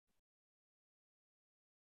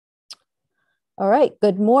All right,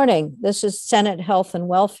 good morning. This is Senate Health and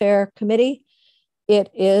Welfare Committee. It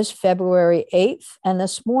is February 8th, and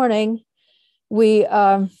this morning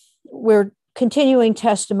we're continuing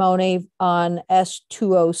testimony on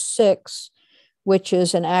S206, which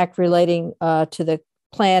is an act relating to the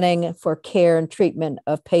planning for care and treatment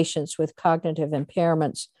of patients with cognitive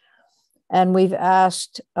impairments. And we've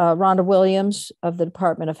asked Rhonda Williams of the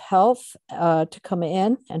Department of Health to come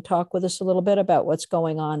in and talk with us a little bit about what's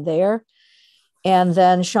going on there. And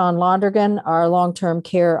then Sean Londergan, our long-term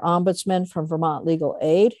care ombudsman from Vermont Legal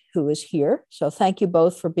Aid, who is here. So thank you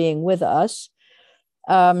both for being with us.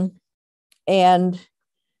 And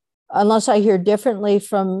unless I hear differently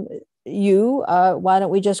from you, why don't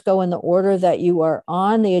we just go in the order that you are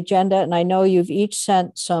on the agenda? And I know you've each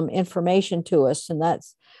sent some information to us, and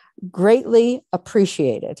that's greatly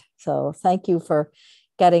appreciated. So thank you for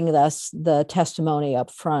getting us the testimony up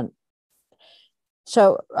front.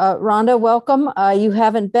 So, Rhonda, welcome. You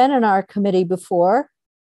haven't been in our committee before,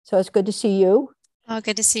 so it's good to see you. Oh,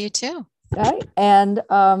 good to see you too. Right. And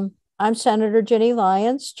I'm Senator Ginny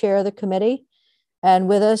Lyons, chair of the committee. And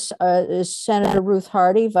with us is Senator Ruth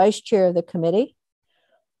Hardy, vice chair of the committee.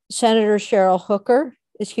 Senator Cheryl Hooker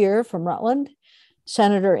is here from Rutland.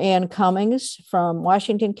 Senator Ann Cummings from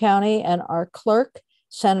Washington County, and our clerk,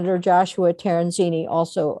 Senator Joshua Terenzini,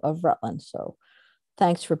 also of Rutland. So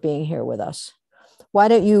thanks for being here with us. Why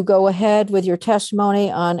don't you go ahead with your testimony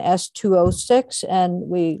on S206, and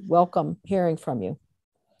we welcome hearing from you.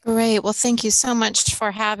 Great. Well, thank you so much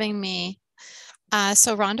for having me.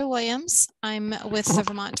 So Rhonda Williams, I'm with the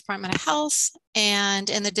Vermont Department of Health and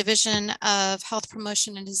in the Division of Health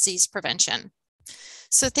Promotion and Disease Prevention.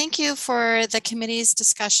 So thank you for the committee's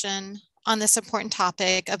discussion on this important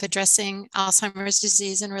topic of addressing Alzheimer's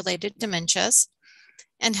disease and related dementias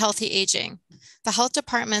and healthy aging. The Health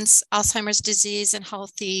Department's Alzheimer's disease and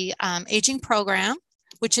healthy aging program,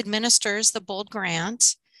 which administers the BOLD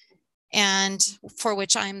grant, and for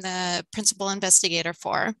which I'm the principal investigator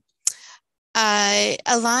for,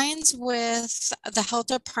 aligns with the Health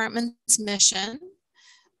Department's mission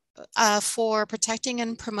for protecting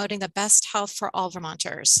and promoting the best health for all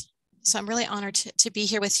Vermonters. So I'm really honored to be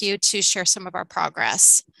here with you to share some of our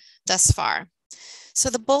progress thus far. So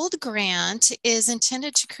the BOLD grant is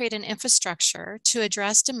intended to create an infrastructure to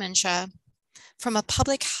address dementia from a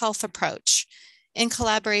public health approach in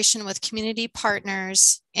collaboration with community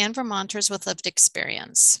partners and Vermonters with lived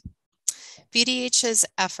experience. VDH's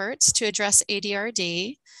efforts to address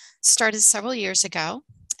ADRD started several years ago,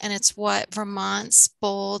 and it's what Vermont's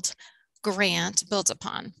BOLD grant builds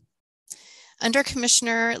upon. Under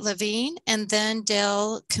Commissioner Levine and then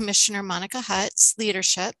Dale Commissioner Monica Hutt's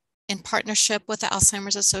leadership, in partnership with the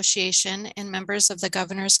Alzheimer's Association and members of the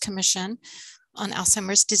Governor's Commission on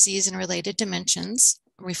Alzheimer's Disease and Related Dementias,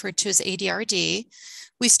 referred to as ADRD,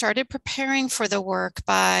 we started preparing for the work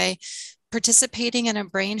by participating in a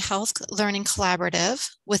brain health learning collaborative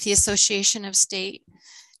with the Association of State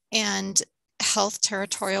and Health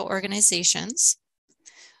Territorial Organizations.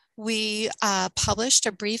 We published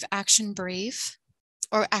a brief action plan,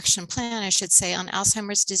 I should say, on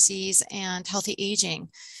Alzheimer's disease and healthy aging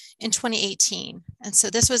in 2018. And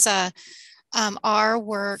so this was our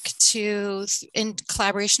work in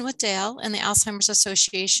collaboration with Dale and the Alzheimer's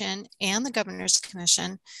Association and the Governor's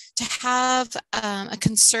Commission, to have a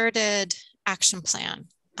concerted action plan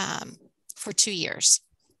for 2 years.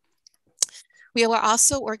 We were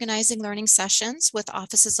also organizing learning sessions with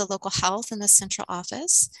offices of local health in the central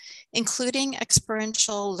office, including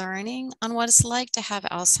experiential learning on what it's like to have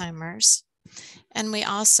Alzheimer's. And we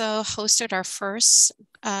also hosted our first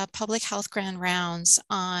public health grand rounds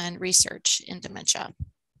on research in dementia.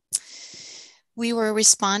 We were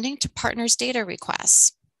responding to partners' data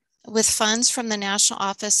requests. With funds from the National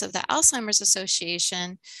Office of the Alzheimer's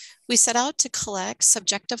Association, we set out to collect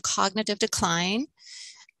subjective cognitive decline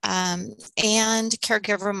and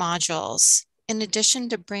caregiver modules, in addition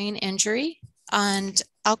to brain injury and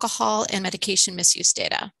alcohol and medication misuse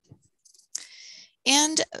data,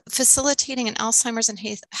 and facilitating an Alzheimer's and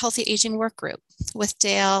healthy aging work group with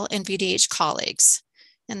Dale and VDH colleagues.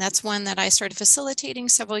 And that's one that I started facilitating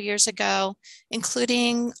several years ago,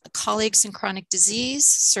 including colleagues in chronic disease,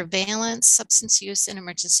 surveillance, substance use, and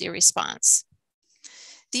emergency response.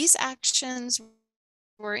 These actions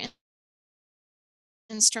were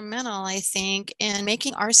instrumental, I think, in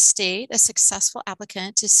making our state a successful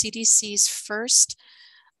applicant to CDC's first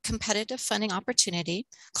competitive funding opportunity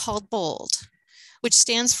called BOLD, which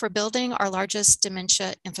stands for Building Our Largest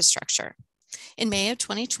Dementia Infrastructure. In May of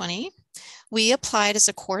 2020, we applied as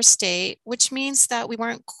a core state, which means that we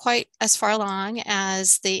weren't quite as far along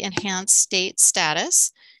as the enhanced state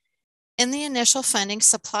status. In the initial funding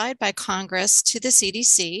supplied by Congress to the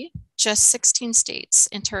CDC, just 16 states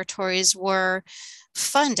and territories were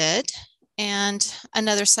funded, and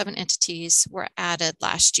another 7 entities were added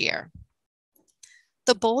last year.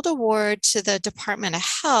 The BOLD Award to the Department of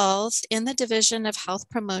Health in the Division of Health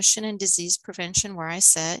Promotion and Disease Prevention, where I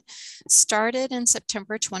sit, started in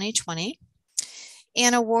September 2020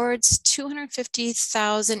 and awards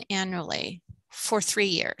 $250,000 annually for 3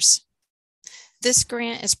 years. This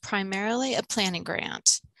grant is primarily a planning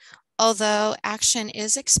grant, although action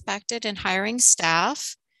is expected in hiring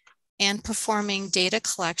staff and performing data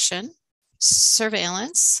collection,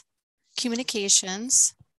 surveillance,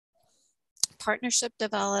 communications, partnership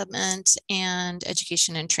development, and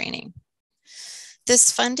education and training.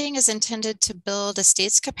 This funding is intended to build a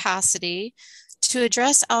state's capacity to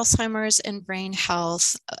address Alzheimer's and brain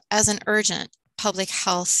health as an urgent public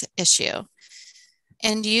health issue.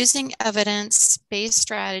 And using evidence-based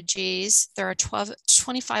strategies, there are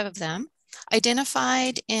 25 of them,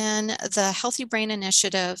 identified in the Healthy Brain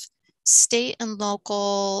Initiative, state and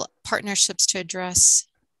local partnerships to address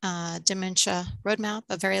dementia roadmap,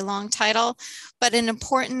 a very long title, but an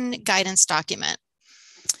important guidance document.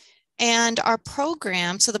 And our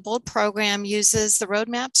program, so the BOLD program, uses the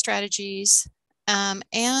roadmap strategies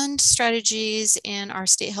and strategies in our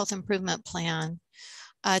state health improvement plan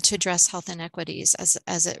to address health inequities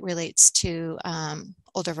as it relates to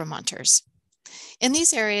older Vermonters. In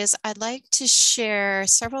these areas, I'd like to share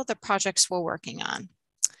several of the projects we're working on.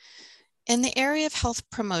 In the area of health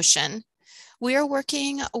promotion, we are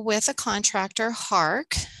working with a contractor,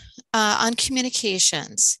 HARC, on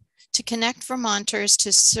communications to connect Vermonters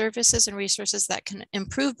to services and resources that can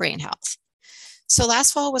improve brain health. So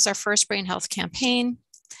last fall was our first brain health campaign,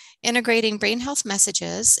 integrating brain health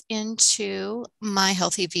messages into My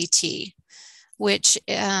Healthy VT, which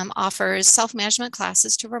offers self-management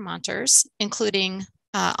classes to Vermonters, including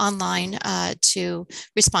online to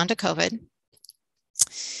respond to COVID.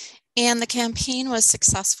 And the campaign was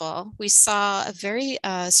successful. We saw a very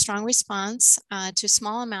strong response to a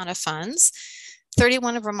small amount of funds.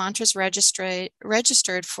 31 of Vermonters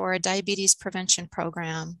registered for a diabetes prevention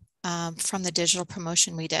program from the digital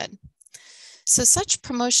promotion we did. So such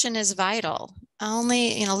promotion is vital.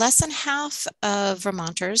 Only less than half of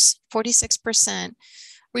Vermonters, 46%,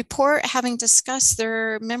 report having discussed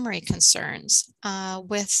their memory concerns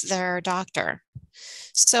with their doctor.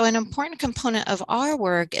 So an important component of our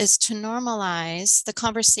work is to normalize the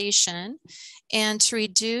conversation and to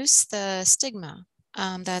reduce the stigma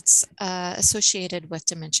that's associated with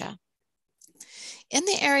dementia. In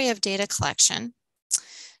the area of data collection,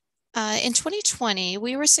 in 2020,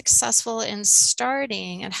 we were successful in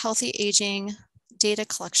starting a healthy aging data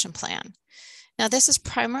collection plan. Now, this is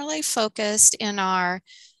primarily focused in our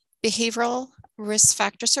behavioral risk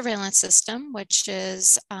factor surveillance system, which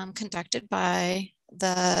is conducted by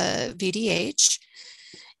the VDH.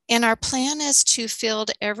 And our plan is to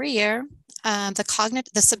field every year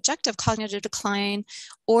the subjective cognitive decline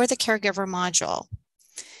or the caregiver module,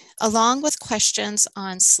 along with questions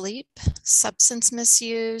on sleep, substance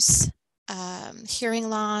misuse, hearing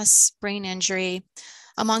loss, brain injury,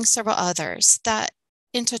 among several others that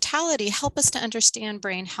in totality help us to understand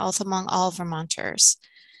brain health among all Vermonters.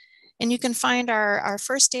 And you can find our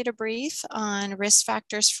first data brief on risk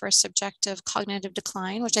factors for subjective cognitive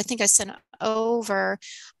decline, which I think I sent over,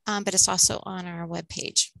 but it's also on our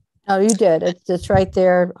webpage. Oh, you did. It's right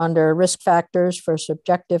there under risk factors for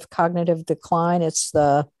subjective cognitive decline. It's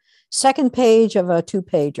the second page of a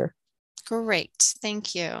 2-pager. Great,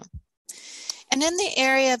 thank you. And in the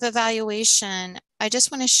area of evaluation, I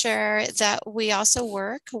just want to share that we also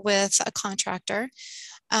work with a contractor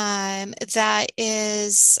that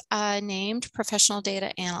is named Professional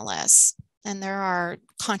Data Analysts, and they're our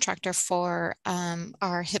contractor for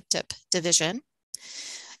our HIPDIP division.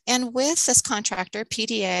 And with this contractor,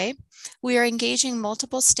 PDA, we are engaging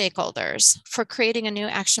multiple stakeholders for creating a new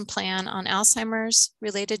action plan on Alzheimer's,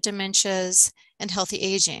 related dementias, and healthy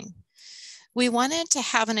aging. We wanted to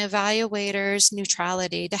have an evaluator's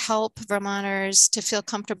neutrality to help Vermonters to feel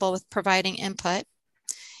comfortable with providing input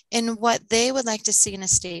in what they would like to see in a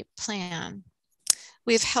state plan.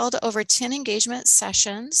 We've held over 10 engagement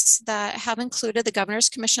sessions that have included the Governor's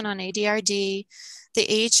Commission on ADRD,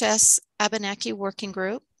 the AHS Abenaki Working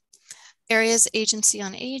Group, Areas Agency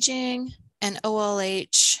on Aging, and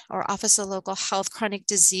OLH, or Office of Local Health Chronic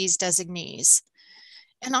Disease Designees,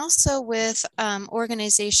 and also with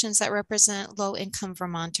organizations that represent low-income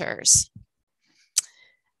Vermonters.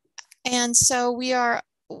 And so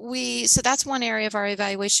so that's one area of our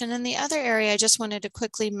evaluation. And the other area I just wanted to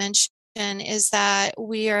quickly mention is that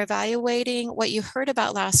we are evaluating what you heard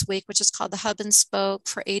about last week, which is called the Hub and Spoke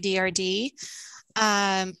for ADRD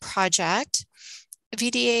project.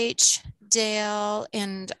 VDH, Dale,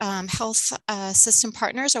 and health system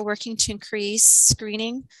partners are working to increase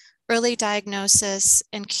screening, early diagnosis,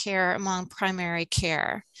 and care among primary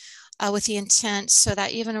care with the intent so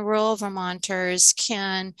that even rural Vermonters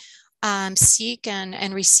can seek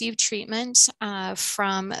and receive treatment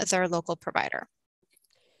from their local provider.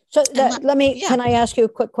 So can I ask you a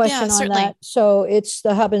quick question on certainly. that? So it's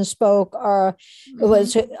the Hub and Spoke. It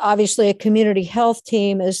was obviously a community health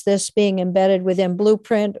team. Is this being embedded within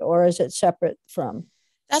Blueprint, or is it separate from?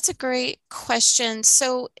 That's a great question.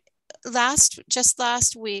 So just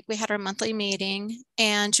last week, we had our monthly meeting,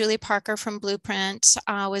 and Julie Parker from Blueprint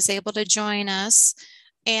was able to join us,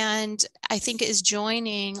 and I think is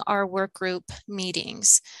joining our work group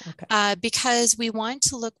meetings because we want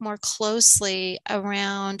to look more closely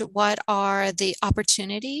around what are the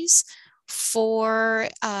opportunities for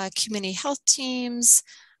community health teams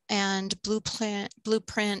and Blueprint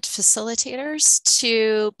facilitators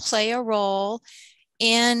to play a role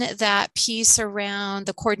in that piece around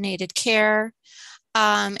the coordinated care.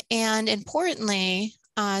 And importantly,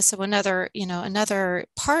 so another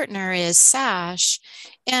partner is SASH.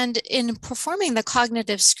 And in performing the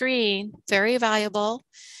cognitive screen, very valuable.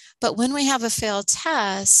 But when we have a failed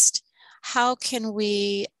test, how can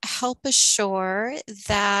we help assure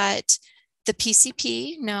that the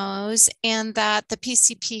PCP knows and that the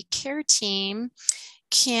PCP care team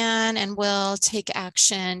can and will take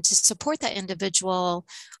action to support that individual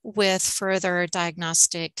with further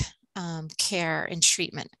diagnostic care and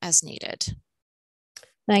treatment as needed.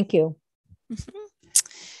 Thank you.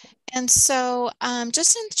 And so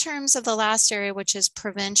just in terms of the last area, which is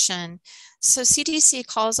prevention, so CDC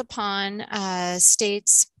calls upon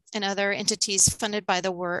states and other entities funded by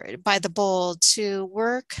the BOLD to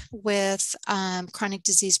work with chronic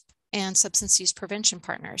disease and substance use prevention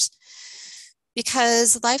partners.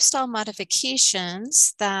 Because lifestyle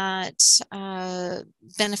modifications that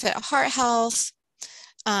benefit heart health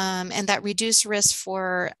and that reduce risk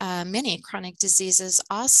for many chronic diseases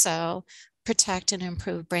also protect and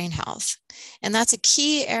improve brain health. And that's a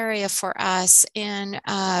key area for us in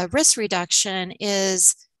risk reduction,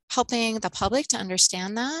 is helping the public to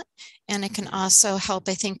understand that. And it can also help,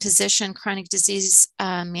 I think, position chronic disease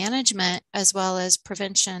management as well as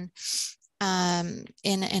prevention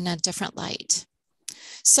in a different light.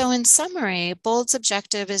 So in summary, BOLD's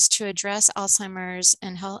objective is to address Alzheimer's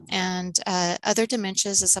and other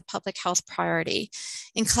dementias as a public health priority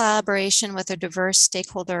in collaboration with a diverse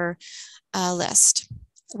stakeholder list.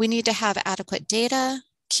 We need to have adequate data,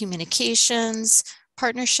 communications,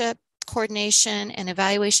 partnership, coordination, and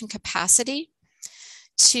evaluation capacity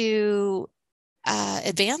to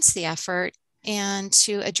advance the effort and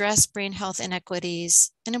to address brain health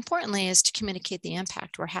inequities, and importantly is to communicate the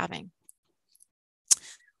impact we're having.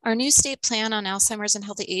 Our new state plan on Alzheimer's and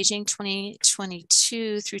healthy aging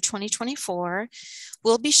 2022 through 2024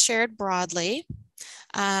 will be shared broadly.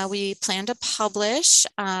 We plan to publish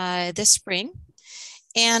this spring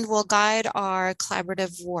and will guide our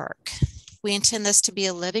collaborative work. We intend this to be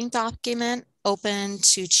a living document, open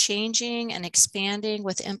to changing and expanding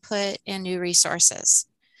with input and new resources.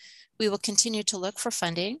 We will continue to look for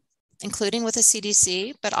funding, including with the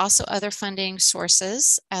CDC, but also other funding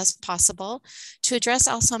sources as possible to address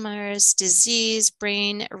Alzheimer's disease,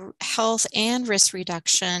 brain health, and risk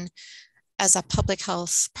reduction as a public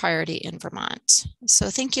health priority in Vermont. So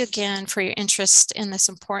thank you again for your interest in this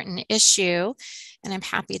important issue, and I'm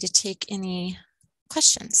happy to take any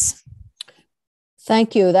questions.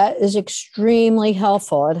 Thank you. That is extremely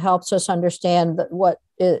helpful. It helps us understand what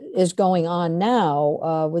is going on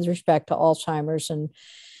now with respect to Alzheimer's, and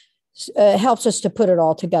helps us to put it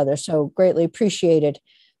all together. So greatly appreciated.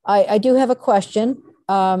 I do have a question,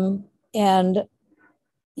 and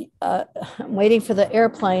I'm waiting for the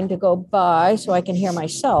airplane to go by so I can hear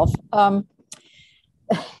myself.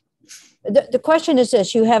 The question is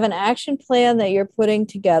this: you have an action plan that you're putting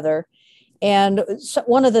together. And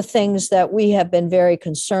one of the things that we have been very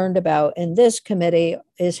concerned about in this committee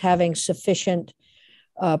is having sufficient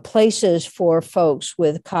places for folks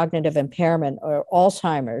with cognitive impairment or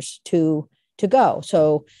Alzheimer's to go.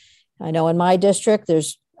 So I know in my district,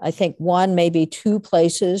 there's, I think, one, maybe two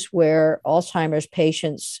places where Alzheimer's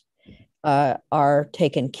patients are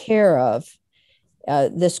taken care of.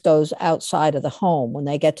 This goes outside of the home when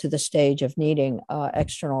they get to the stage of needing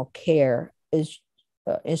external care, is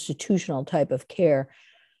institutional type of care.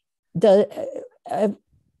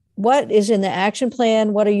 What is in the action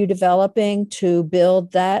plan? What are you developing to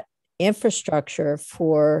build that infrastructure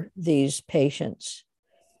for these patients?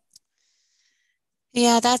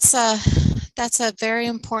 Yeah, that's a very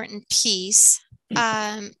important piece.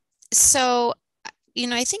 So,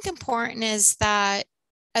 I think important is that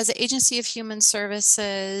as an agency of human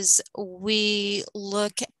services, we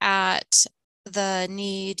look at the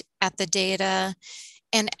need, at the data,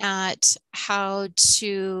 and at how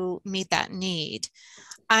to meet that need.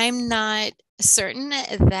 I'm not certain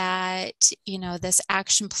that, this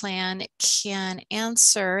action plan can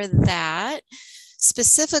answer that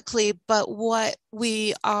specifically, but what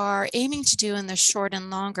we are aiming to do in the short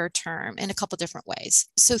and longer term in a couple different ways.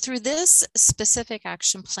 So through this specific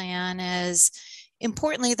action plan is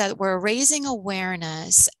importantly that we're raising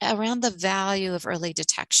awareness around the value of early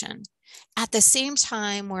detection. At the same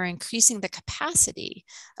time, we're increasing the capacity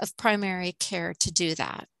of primary care to do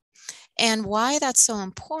that. And why that's so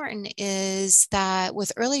important is that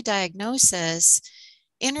with early diagnosis,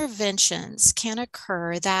 interventions can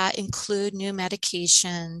occur that include new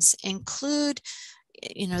medications, include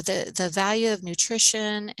the value of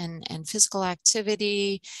nutrition and physical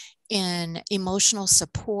activity, in emotional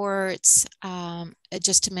supports,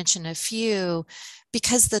 just to mention a few,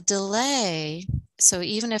 because the delay, so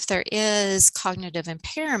even if there is cognitive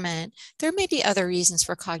impairment, there may be other reasons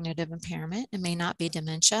for cognitive impairment. It may not be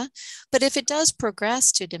dementia, but if it does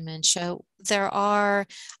progress to dementia, there are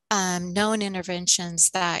known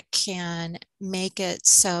interventions that can make it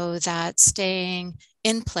so that staying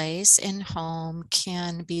in place, in home,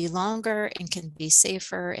 can be longer and can be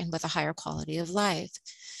safer and with a higher quality of life.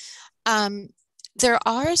 There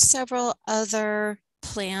are several other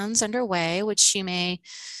plans underway, which you may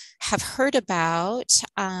have heard about.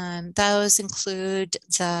 Those include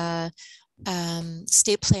the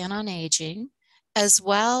State Plan on Aging, as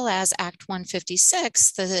well as Act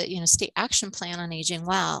 156, the State Action Plan on Aging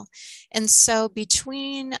Well. And so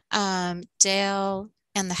between Dale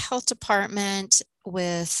and the Health Department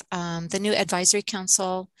with the new Advisory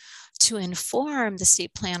Council to inform the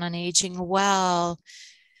State Plan on Aging Well,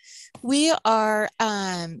 we are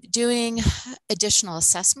doing additional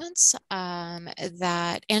assessments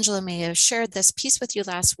that Angela may have shared this piece with you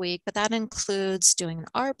last week, but that includes doing an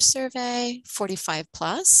ARP survey, 45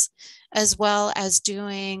 plus, as well as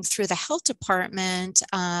doing through the health department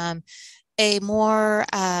a more,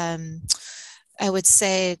 I would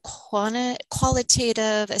say,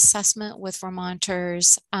 qualitative assessment with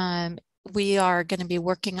Vermonters. We are going to be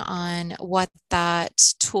working on what that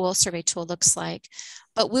survey tool looks like.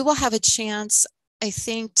 But we will have a chance, I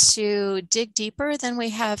think, to dig deeper than we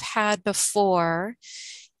have had before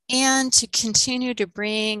and to continue to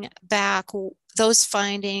bring back those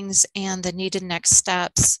findings and the needed next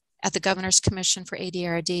steps at the Governor's Commission for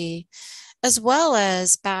ADRD, as well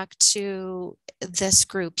as back to this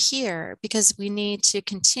group here, because we need to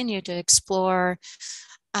continue to explore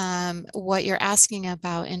what you're asking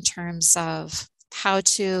about in terms of how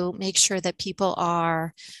to make sure that people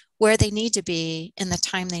are where they need to be in the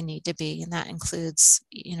time they need to be. And that includes,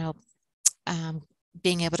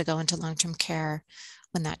 being able to go into long-term care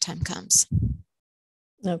when that time comes.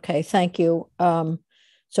 Okay, thank you.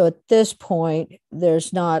 So at this point,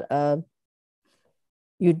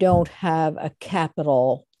 you don't have a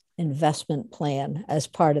capital investment plan as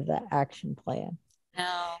part of the action plan.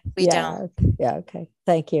 No, we don't. Yeah, okay,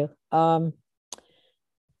 thank you.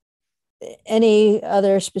 Any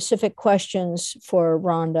other specific questions for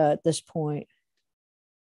Rhonda at this point?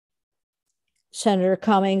 Senator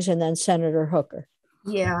Cummings and then Senator Hooker.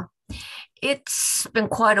 Yeah, it's been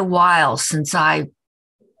quite a while since I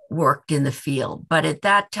worked in the field, but at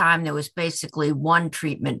that time there was basically one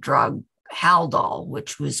treatment drug, Haldol,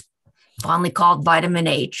 which was fondly called vitamin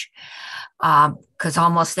H, because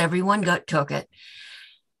almost everyone took it.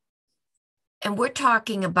 And we're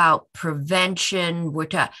talking about prevention,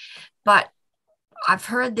 but I've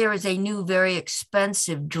heard there is a new, very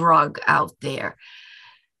expensive drug out there.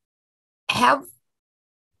 There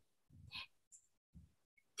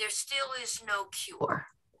still is no cure,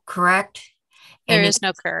 correct? There is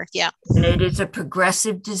no cure, yeah. And it is a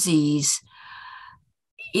progressive disease.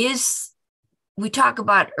 We talk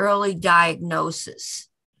about early diagnosis.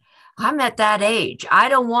 I'm at that age. I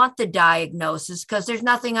don't want the diagnosis because there's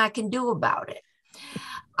nothing I can do about it.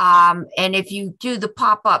 And if you do the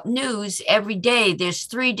pop-up news every day, there's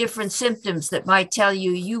 3 different symptoms that might tell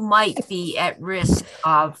you might be at risk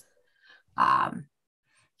of.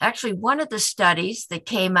 Actually, one of the studies that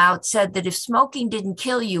came out said that if smoking didn't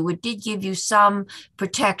kill you, it did give you some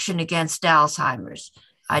protection against Alzheimer's.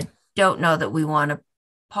 I don't know that we want to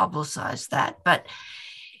publicize that, but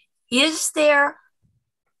is there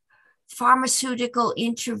pharmaceutical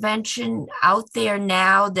intervention out there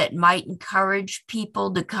now that might encourage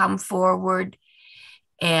people to come forward?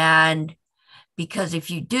 And because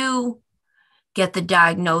if you do get the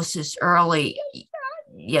diagnosis early,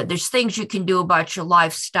 yeah, there's things you can do about your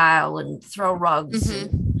lifestyle and throw rugs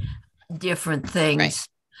and different things.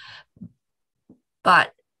 Right.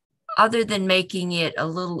 But other than making it a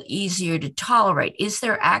little easier to tolerate, is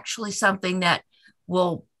there actually something that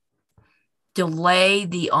will delay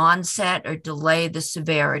the onset or delay the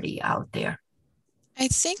severity out there? I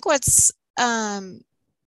think what's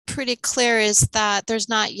pretty clear is that there's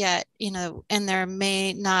not yet, and there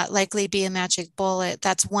may not likely be a magic bullet.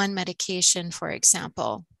 That's one medication, for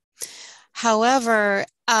example. However,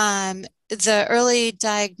 the early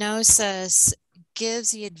diagnosis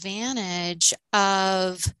gives the advantage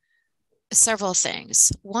of several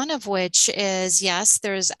things. One of which is, yes,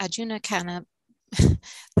 there's aducanumab,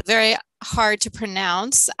 very hard to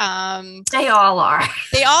pronounce. They all are.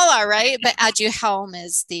 They all are, right? But Aduhelm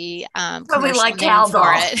is the probably like name Haldol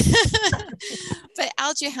for it. But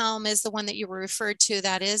Aduhelm is the one that you referred to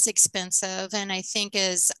that is expensive, and I think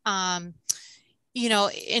is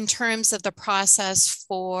in terms of the process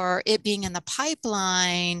for it being in the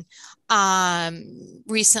pipeline,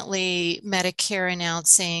 recently Medicare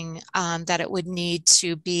announcing that it would need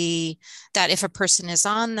to be that if a person is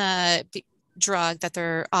on the drug, that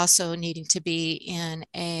they're also needing to be in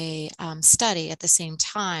a study at the same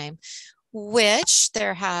time, which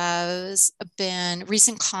there has been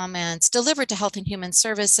recent comments delivered to Health and Human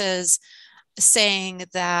Services saying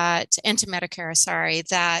that, and to Medicare, sorry,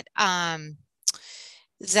 that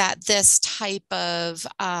that this type of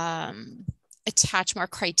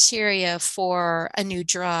attachment criteria for a new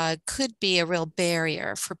drug could be a real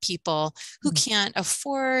barrier for people who can't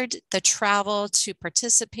afford the travel to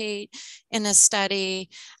participate in a study,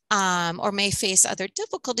 or may face other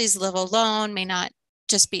difficulties, live alone, may not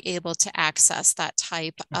just be able to access that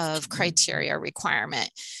type of criteria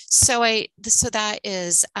requirement. So that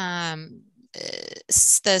is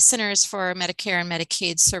the Centers for Medicare and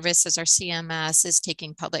Medicaid Services, or CMS, is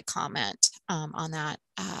taking public comment on that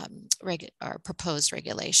or proposed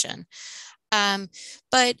regulation.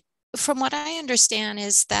 But from what I understand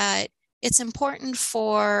is that it's important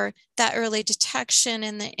for that early detection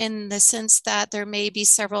in the sense that there may be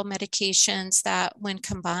several medications that, when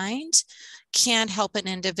combined, can help an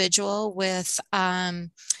individual with,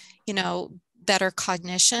 better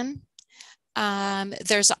cognition.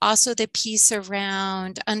 There's also the piece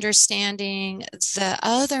around understanding the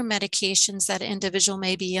other medications that an individual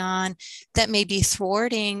may be on that may be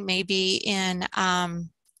thwarting, maybe in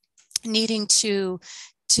needing to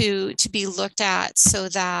be looked at so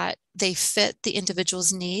that they fit the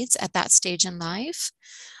individual's needs at that stage in life.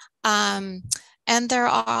 And there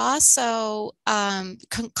are also,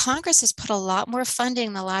 Congress has put a lot more funding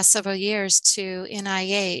in the last several years to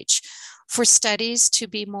NIH for studies to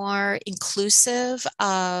be more inclusive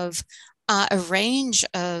of a range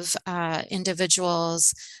of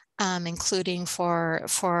individuals, including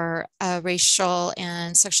for racial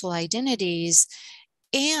and sexual identities.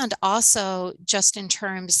 And also just in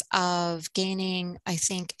terms of gaining, I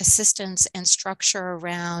think, assistance and structure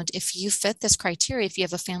around, if you fit this criteria, if you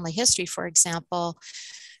have a family history, for example,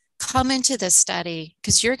 come into this study,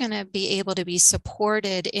 because you're going to be able to be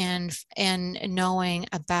supported in knowing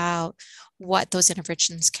about what those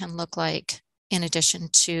interventions can look like, in addition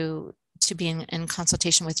to being in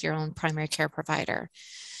consultation with your own primary care provider.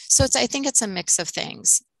 So I think it's a mix of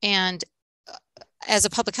things. And as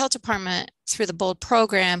a public health department, through the BOLD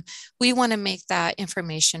program, we want to make that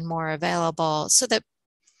information more available so that,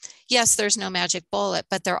 yes, there's no magic bullet,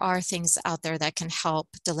 but there are things out there that can help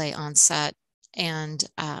delay onset and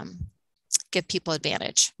give people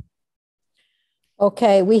advantage.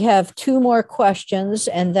 Okay, we have two more questions,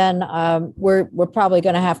 and then we're probably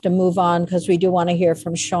going to have to move on because we do want to hear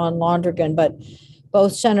from Sean Londrigan, but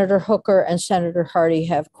both Senator Hooker and Senator Hardy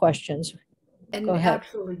have questions. And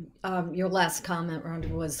actually, your last comment, Rhonda,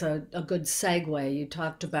 was a good segue. You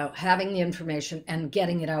talked about having the information and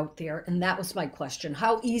getting it out there. And that was my question.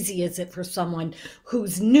 How easy is it for someone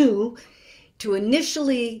who's new to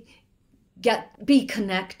initially be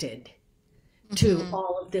connected to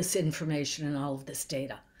all of this information and all of this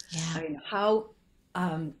data? Yeah. I mean, how,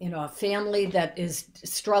 a family that is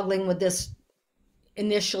struggling with this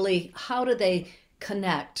initially, how do they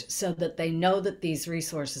connect so that they know that these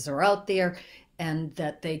resources are out there and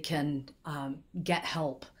that they can get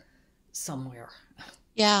help somewhere?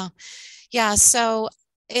 Yeah. So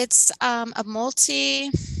it's a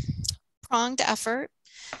multi-pronged effort.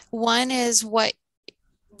 One is what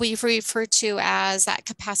we refer to as that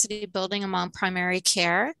capacity building among primary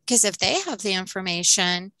care, because if they have the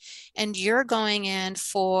information and you're going in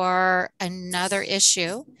for another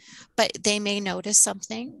issue, but they may notice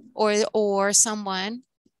something, or someone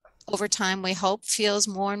over time, we hope, feels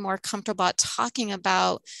more and more comfortable talking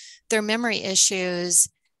about their memory issues,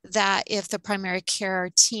 that if the primary care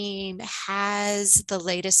team has the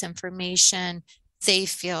latest information, they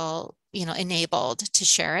feel, enabled to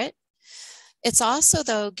share it. It's also,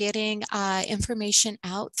 though, getting information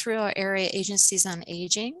out through our area agencies on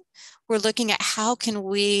aging. We're looking at how can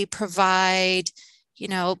we provide,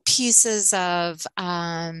 pieces of,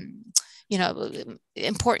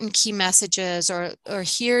 important key messages, or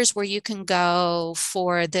here's where you can go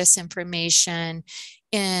for this information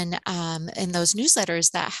in those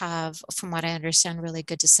newsletters that have, from what I understand, really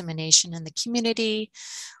good dissemination in the community.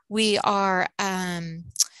 We are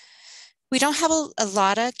we don't have a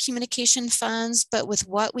lot of communication funds, but with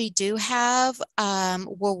what we do have,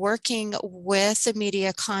 we're working with the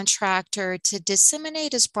media contractor to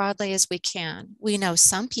disseminate as broadly as we can. We know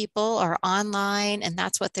some people are online and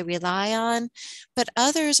that's what they rely on, but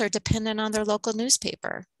others are dependent on their local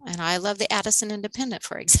newspaper. And I love the Addison Independent,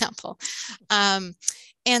 for example.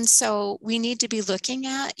 And so we need to be looking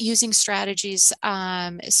at using strategies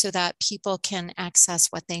so that people can access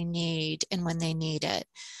what they need and when they need it.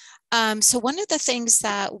 So one of the things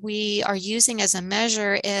that we are using as a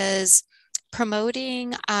measure is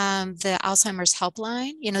promoting the Alzheimer's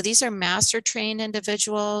helpline. These are master trained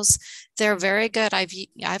individuals. They're very good.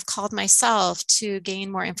 I've called myself to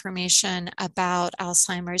gain more information about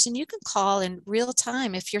Alzheimer's, and you can call in real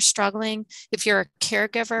time if you're struggling, if you're a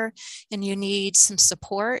caregiver and you need some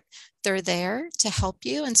support, they're there to help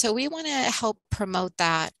you. And so we want to help promote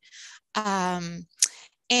that.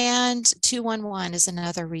 And 211 is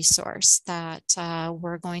another resource that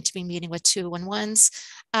we're going to be meeting with 211's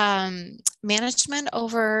management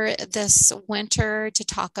over this winter to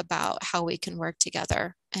talk about how we can work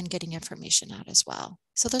together and getting information out as well.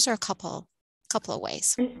 So those are a couple of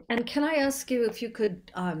ways. And can I ask you if you could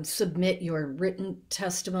submit your written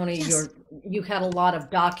testimony? Yes. You had a lot of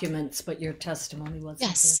documents, but your testimony wasn't.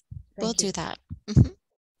 Yes, we'll do that. Mm-hmm.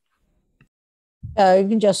 You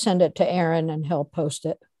can just send it to Aaron and he'll post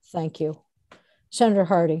it. Thank you. Senator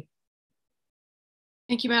Hardy.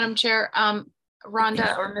 Thank you, Madam Chair.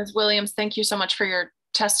 Rhonda or Ms. Williams, thank you so much for your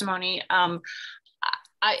testimony. I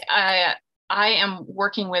am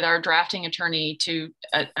working with our drafting attorney to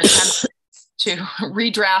attempt to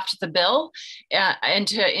redraft the bill and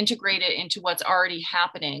to integrate it into what's already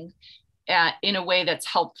happening in a way that's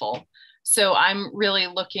helpful. So I'm really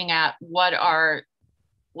looking at what are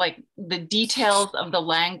the details of the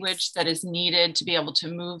language that is needed to be able to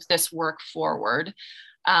move this work forward.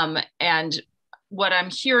 And what I'm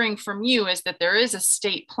hearing from you is that there is a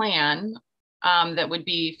state plan that would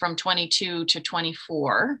be from 22 to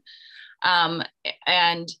 24. But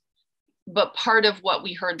part of what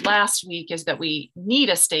we heard last week is that we need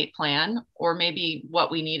a state plan, or maybe what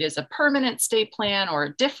we need is a permanent state plan or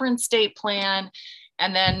a different state plan.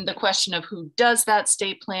 And then the question of who does that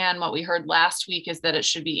state plan, what we heard last week is that it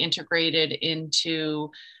should be integrated into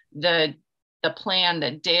the plan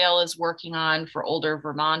that Dale is working on for older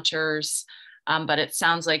Vermonters. But it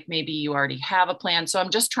sounds like maybe you already have a plan. So I'm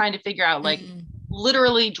just trying to figure out,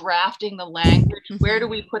 literally drafting the language. Where do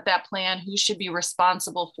we put that plan? Who should be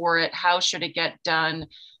responsible for it? How should it get done?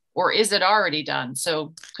 Or is it already done?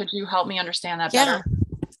 So could you help me understand that better?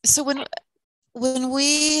 So when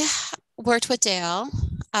we worked with Dale,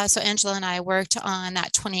 so Angela and I worked on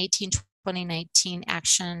that 2018-2019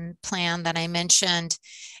 action plan that I mentioned,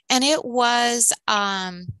 and it was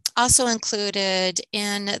also included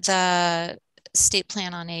in the state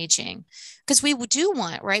plan on aging, because we do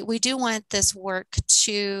want this work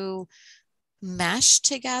to mesh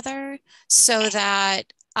together so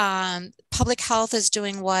that public health is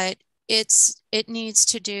doing what it needs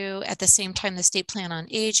to do at the same time the state plan on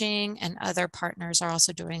aging and other partners are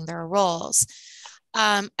also doing their roles.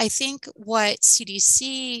 I think what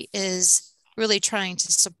CDC is really trying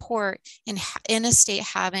to support in a state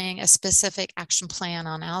having a specific action plan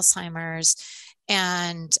on Alzheimer's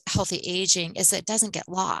and healthy aging is that it doesn't get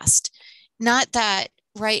lost. Not that,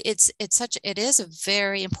 right, it is a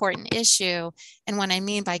very important issue. And what I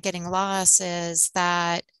mean by getting lost is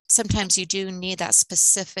that sometimes you do need that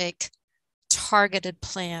specific targeted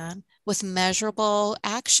plan with measurable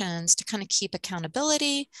actions to kind of keep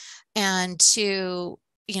accountability and to,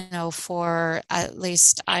 for at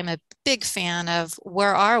least I'm a big fan of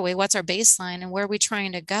where are we, what's our baseline, and where are we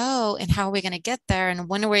trying to go, and how are we going to get there, and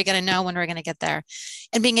when are we going to know when we're going to get there,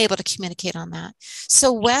 and being able to communicate on that.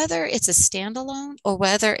 So whether it's a standalone or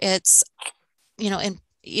whether it's,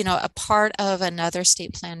 a part of another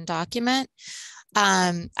state plan document,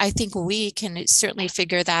 I think we can certainly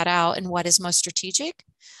figure that out and what is most strategic.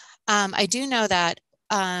 I do know that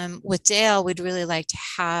with Dale, we'd really like to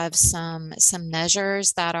have some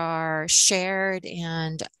measures that are shared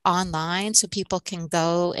and online so people can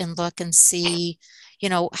go and look and see,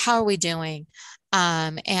 how are we doing,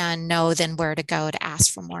 and know then where to go to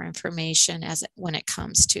ask for more information when it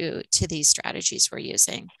comes to these strategies we're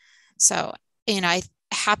using. So, I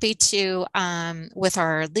happy to, with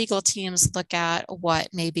our legal teams, look at what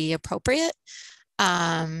may be appropriate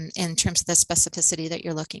in terms of the specificity that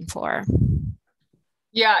you're looking for.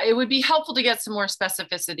 Yeah, it would be helpful to get some more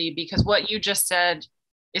specificity, because what you just said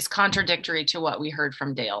is contradictory to what we heard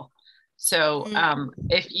from Dale. So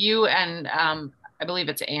if you and I believe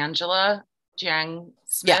it's Angela Jiang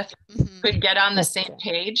Smith could get on the same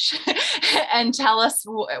page and tell us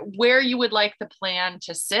where you would like the plan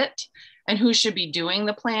to sit and who should be doing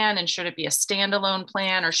the plan, and should it be a standalone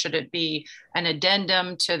plan, or should it be an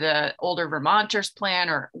addendum to the Older Vermonters plan,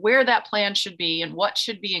 or where that plan should be and what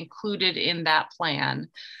should be included in that plan,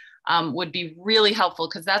 would be really helpful,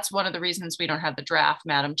 because that's one of the reasons we don't have the draft,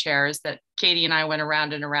 Madam Chair, is that Katie and I went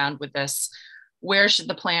around and around with this. Where should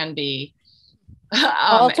the plan be?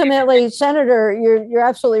 Ultimately, Senator, you're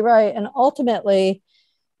absolutely right. And ultimately,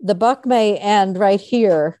 the buck may end right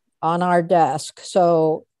here on our desk.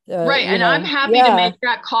 So right. And I'm happy to make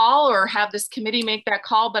that call, or have this committee make that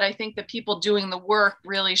call. But I think the people doing the work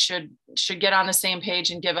really should get on the same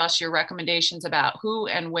page and give us your recommendations about who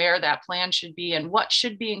and where that plan should be and what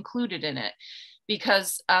should be included in it.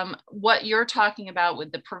 Because what you're talking about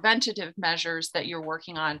with the preventative measures that you're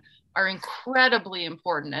working on are incredibly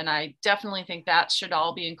important. And I definitely think that should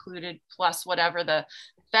all be included, plus whatever the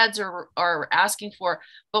feds are asking for.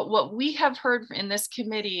 But what we have heard in this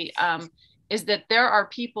committee is that there are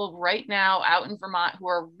people right now out in Vermont who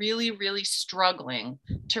are really, really struggling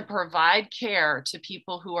to provide care to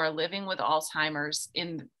people who are living with Alzheimer's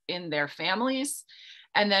in their families.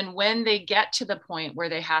 And then when they get to the point where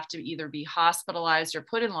they have to either be hospitalized or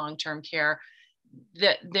put in long-term care,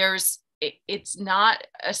 that it's not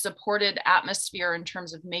a supported atmosphere in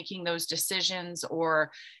terms of making those decisions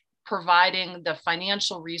or providing the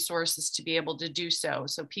financial resources to be able to do so.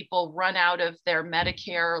 So people run out of their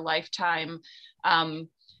Medicare lifetime,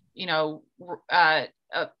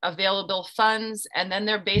 available funds, and then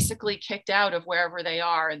they're basically kicked out of wherever they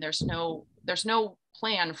are, and there's no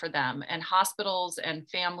plan for them. And hospitals and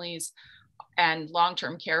families and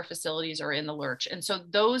long-term care facilities are in the lurch. And so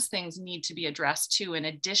those things need to be addressed too, in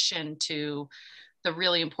addition to the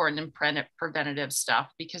really important and preventative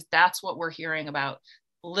stuff, because that's what we're hearing about.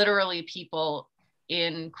 Literally people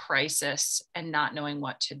in crisis and not knowing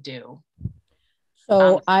what to do.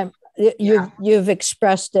 So you've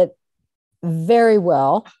expressed it very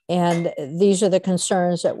well. And these are the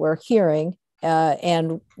concerns that we're hearing.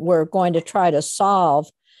 And we're going to try to solve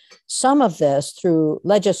some of this through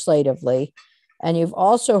legislatively. And you've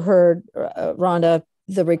also heard, Rhonda,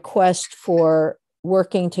 the request for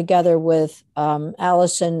working together with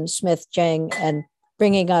Allison Smith Jiang and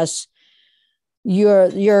bringing us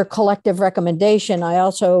your collective recommendation. I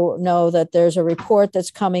also know that there's a report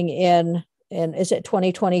that's coming in is it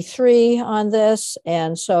 2023 on this?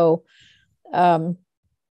 And so, but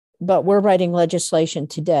we're writing legislation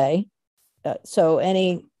today. So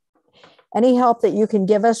any help that you can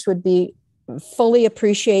give us would be fully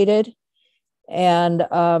appreciated. And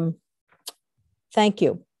thank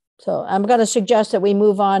you. So I'm going to suggest that we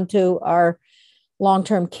move on to our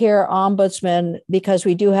long-term care ombudsman, because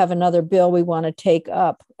we do have another bill we want to take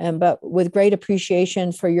up. But with great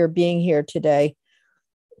appreciation for your being here today.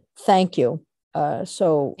 Thank you.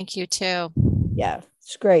 Thank you too. Yeah,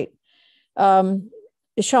 it's great. Sean,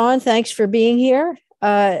 thanks for being here.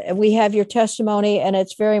 We have your testimony, and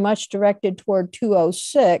it's very much directed toward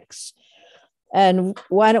 206. And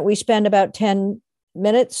why don't we spend about 10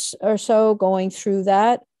 minutes or so going through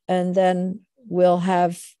that, and then we'll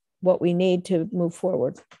have what we need to move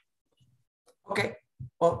forward. Okay.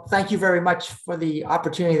 Well, thank you very much for the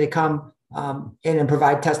opportunity to come in and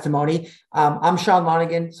provide testimony. I'm Sean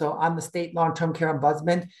Lonergan, so I'm the State Long-Term Care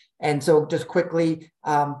Ombudsman. And so just quickly,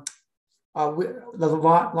 the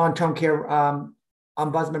Long-Term Care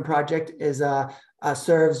Ombudsman Project is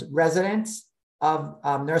serves residents of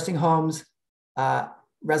nursing homes,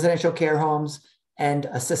 residential care homes, and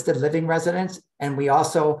assisted living residents. And we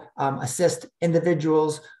also assist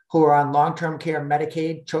individuals who are on long-term care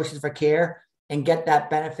Medicaid choices for care and get that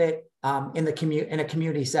benefit in a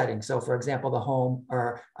community setting. So for example, the home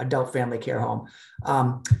or adult family care home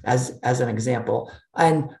as an example.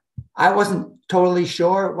 And I wasn't totally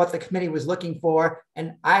sure what the committee was looking for.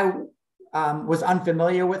 And I was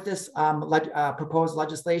unfamiliar with this proposed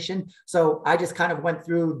legislation. So I just kind of went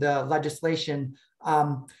through the legislation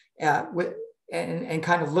and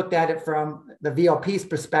kind of looked at it from the VLP's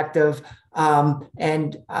perspective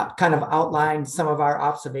and kind of outlined some of our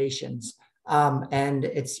observations. And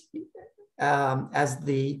it's, as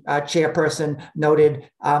the chairperson noted,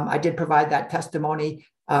 I did provide that testimony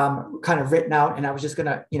kind of written out, and I was just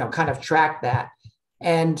gonna, kind of track that.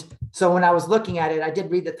 And so when I was looking at it, I did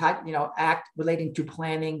read the act relating to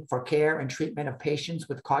planning for care and treatment of patients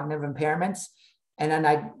with cognitive impairments. And then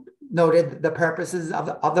I noted the purposes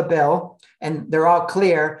of the bill, and they're all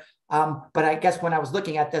clear. But I guess when I was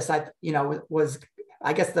looking at this, I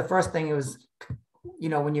guess the first thing was,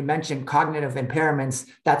 when you mentioned cognitive impairments,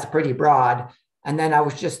 that's pretty broad. And then I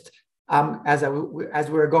was just, as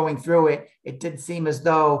we were going through it, it did seem as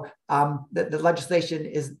though the legislation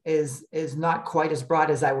is not quite as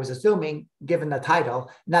broad as I was assuming, given the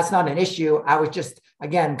title. And that's not an issue. I was just,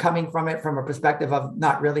 again, coming from it from a perspective of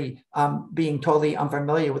not really being totally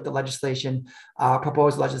unfamiliar with the legislation,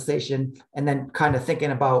 proposed legislation, and then kind of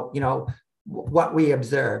thinking about, what we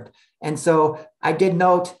observed. And so I did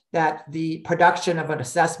note that the production of an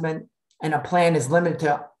assessment and a plan is limited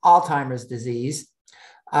to Alzheimer's disease.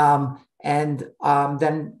 Then I saw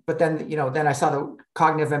the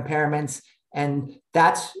cognitive impairments, and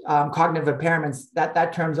that's cognitive impairments.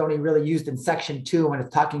 That term's only really used in Section 2 when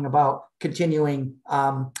it's talking about continuing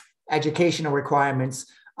educational requirements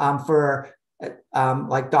for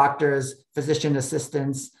like doctors, physician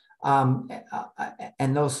assistants,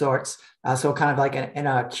 and those sorts. So kind of like in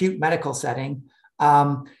an acute medical setting.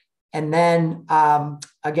 And then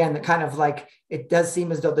again, the kind of like, it does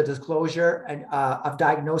seem as though the disclosure of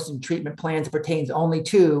diagnosis and treatment plans pertains only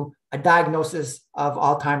to a diagnosis of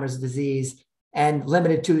Alzheimer's disease and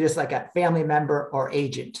limited to just like a family member or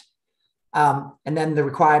agent. And then the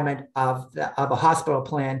requirement of a hospital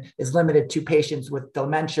plan is limited to patients with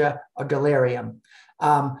dementia or delirium.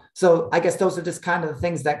 So I guess those are just kind of the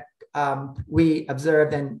things that we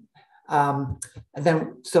observed. And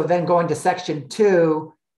then going to Section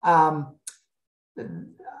 2,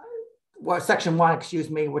 Section 1,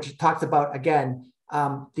 which talks about, again,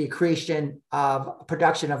 the creation of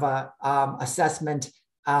production of a assessment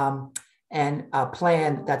and a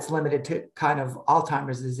plan that's limited to kind of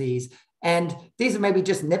Alzheimer's disease. And these are maybe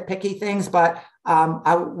just nitpicky things, but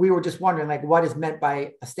we were just wondering, like, what is meant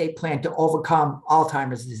by a state plan to overcome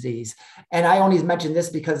Alzheimer's disease? And I only mention this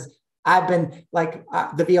because I've been like,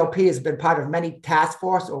 the VLP has been part of many task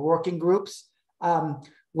force or working groups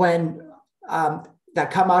that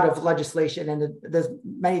come out of legislation. And there's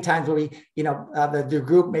many times where the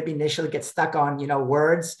group maybe initially gets stuck on,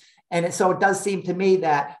 words. And so it does seem to me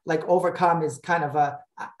that like overcome is kind of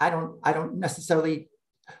I don't necessarily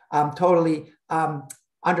totally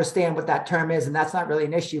understand what that term is, and that's not really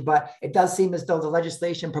an issue, but it does seem as though the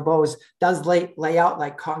legislation proposed does lay out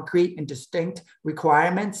like concrete and distinct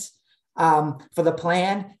requirements for the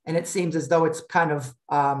plan. And it seems as though it's kind of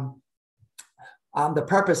the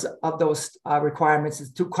purpose of those requirements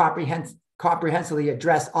is to comprehensively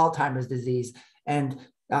address Alzheimer's disease. And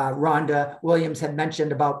Rhonda Williams had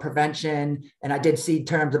mentioned about prevention, and I did see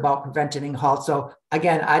terms about preventing halt. So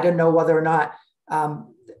again, I don't know whether or not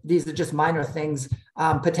these are just minor things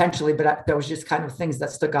potentially, but there was just kind of things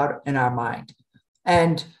that stuck out in our mind.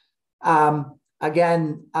 And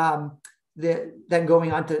again, then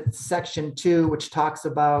going on to Section 2, which talks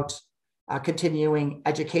about continuing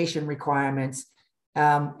education requirements.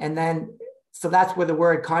 And then, so that's where the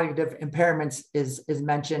word cognitive impairments is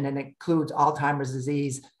mentioned, and it includes Alzheimer's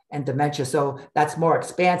disease and dementia. So that's more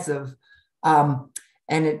expansive. And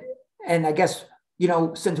I guess,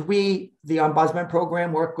 since we, the Ombudsman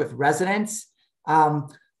program, work with residents,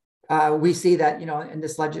 we see that, in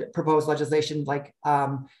this proposed legislation, like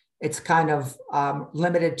it's kind of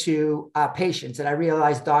limited to patients. And I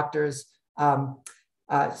realize doctors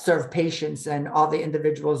serve patients, and all the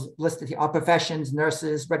individuals listed here, all professions,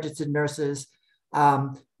 nurses, registered nurses,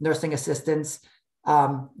 nursing assistants,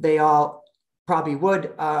 they all probably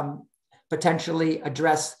would potentially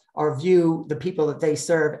address or view the people that they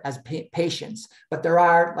serve as patients. But there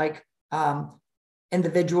are like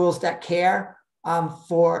individuals that care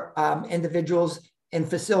for individuals in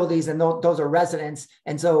facilities, and those are residents.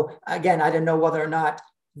 And so again, I don't know whether or not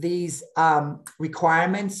these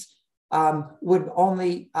requirements would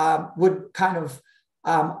only would kind of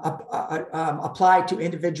apply to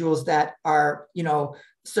individuals that are,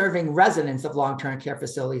 serving residents of long-term care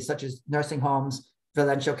facilities, such as nursing homes,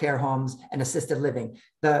 residential care homes, and assisted living.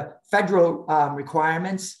 The federal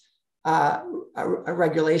requirements,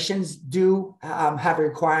 regulations do have a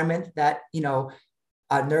requirement that,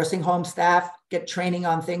 nursing home staff get training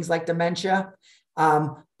on things like dementia.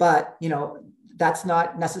 But, that's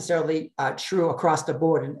not necessarily true across the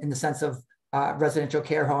board in the sense of residential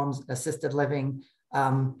care homes, assisted living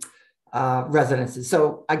residences.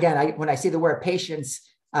 So again, when I see the word patients,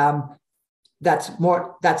 that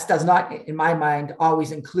does not, in my mind,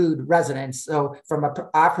 always include residents. So from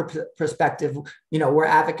our perspective, we're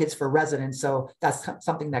advocates for residents. So that's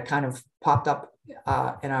something that kind of popped up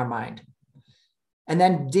in our mind. And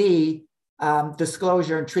then D,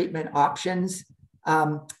 disclosure and treatment options.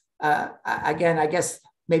 Again, I guess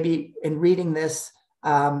maybe in reading this,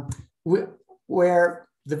 where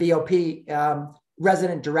the VOP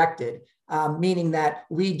resident directed, meaning that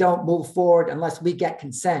we don't move forward unless we get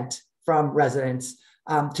consent from residents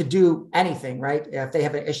to do anything, right? If they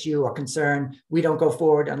have an issue or concern, we don't go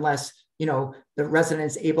forward unless, the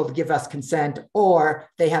resident's able to give us consent, or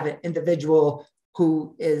they have an individual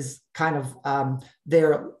who is kind of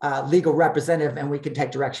their legal representative and we can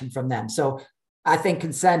take direction from them. So I think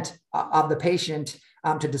consent of the patient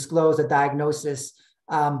to disclose a diagnosis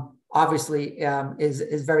obviously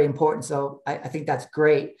is very important. So I think that's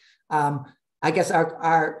great. I guess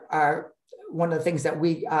our one of the things that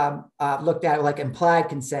we looked at, like implied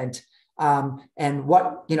consent, and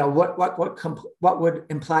what would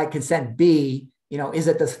implied consent be? Is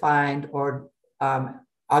it defined, or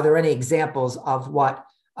are there any examples of what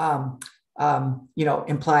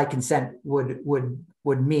implied consent would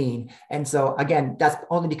mean? And so again, that's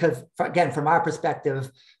only because, again, from our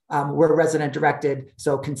perspective, we're resident directed,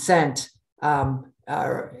 so consent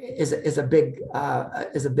is a big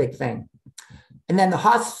thing. And then the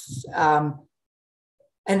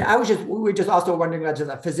and we were just also wondering, as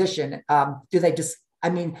a physician, do they just? I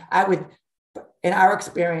mean, I would, in our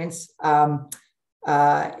experience in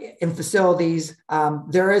facilities,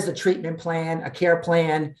 there is a treatment plan, a care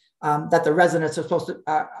plan that the residents are supposed to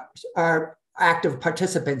are active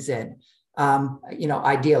participants in.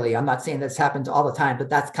 Ideally, I'm not saying this happens all the time, but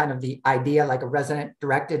that's kind of the idea, like a resident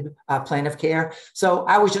directed plan of care. So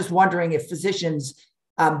I was just wondering if physicians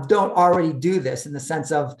don't already do this, in the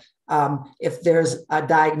sense of if there's a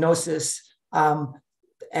diagnosis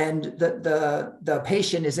and the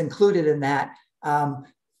patient is included in that.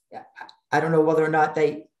 I don't know whether or not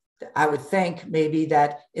I would think maybe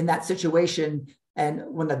that in that situation, and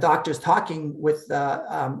when the doctor's talking with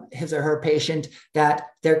his or her patient, that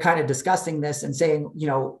they're kind of discussing this and saying,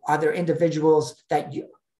 are there individuals that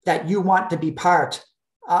you want to be part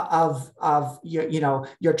of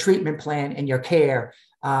your treatment plan and your care?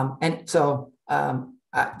 And so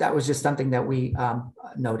that was just something that we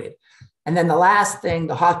noted. And then the last thing,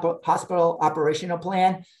 the hospital operational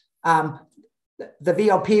plan. The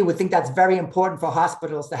VOP would think that's very important for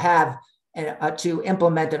hospitals to have to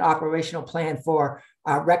implement an operational plan for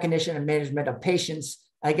recognition and management of patients.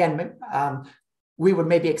 Again, we would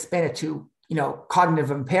maybe expand it to, cognitive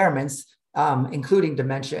impairments, including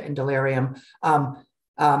dementia and delirium,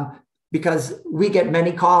 because we get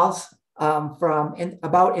many calls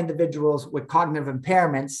about individuals with cognitive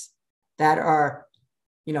impairments that are,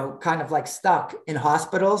 kind of like stuck in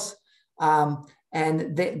hospitals,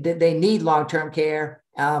 and they need long-term care,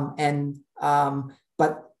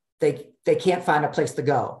 but they can't find a place to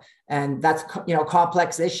go, and that's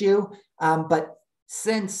complex issue. But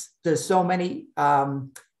since there's so many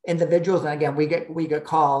individuals, and again we get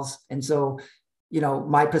calls, and so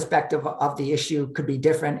my perspective of the issue could be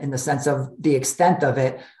different in the sense of the extent of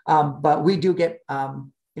it. But we do get a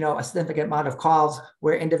significant amount of calls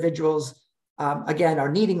where individuals again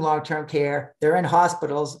are needing long-term care. They're in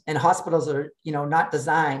hospitals, and hospitals are not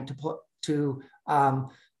designed to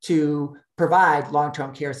provide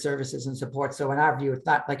long-term care services and support. So in our view, it's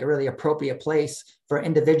not like a really appropriate place for an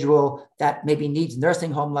individual that maybe needs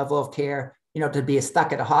nursing home level of care, to be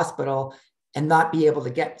stuck at a hospital and not be able to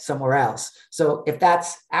get somewhere else. So if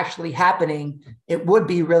that's actually happening, it would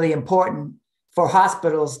be really important for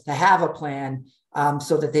hospitals to have a plan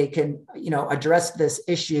so that they can, address this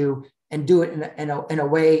issue and do it in a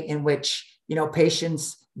way in which,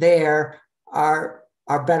 patients there are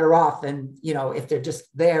better off than, if they're just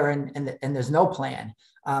there and there's no plan.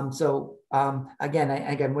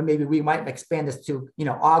 Again, maybe we might expand this to,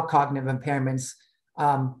 all cognitive impairments,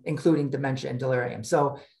 including dementia and delirium.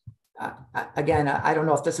 So again, I don't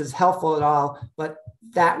know if this is helpful at all, but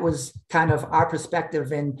that was kind of our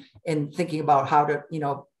perspective in thinking about how to,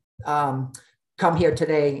 come here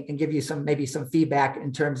today and give you maybe some feedback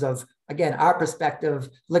in terms of, again, our perspective,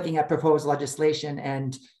 looking at proposed legislation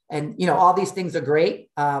and all these things are great.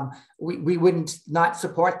 We wouldn't not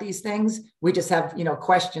support these things. We just have,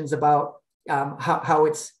 questions about how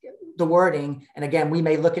it's the wording. And again, we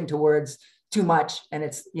may look into words too much and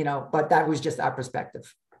it's, but that was just our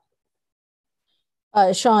perspective.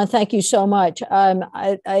 Sean, thank you so much. We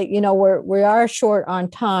are short on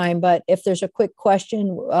time, but if there's a quick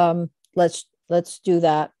question, let's do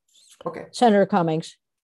that. Okay. Senator Cummings.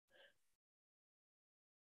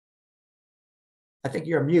 I think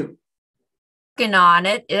you're mute. Working on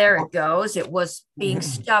it. There it goes. It was being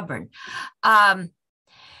stubborn. Sean,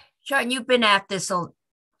 you've been at this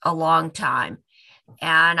a long time,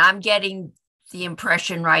 and I'm getting the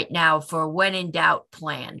impression right now for when in doubt,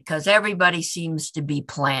 plan, because everybody seems to be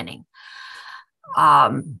planning.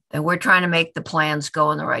 And we're trying to make the plans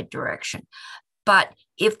go in the right direction. But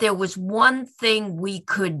if there was one thing we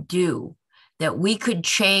could do that we could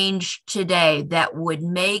change today that would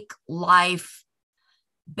make life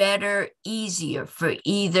better, easier for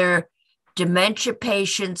either dementia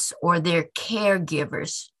patients or their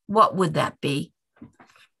caregivers, what would that be?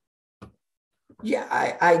 Yeah,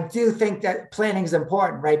 I do think that planning is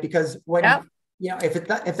important, right? Because when, if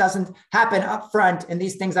it doesn't happen up front and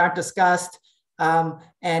these things aren't discussed, and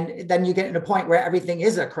then you get to a point where everything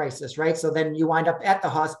is a crisis, right? So then you wind up at the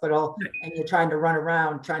hospital and you're trying to run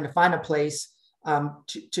around, trying to find a place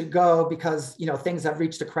to go because, things have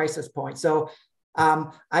reached a crisis point. So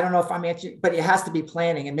I don't know if I'm answering, but it has to be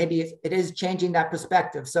planning, and maybe it is changing that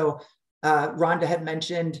perspective. So Rhonda had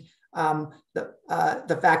mentioned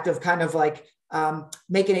the fact of kind of like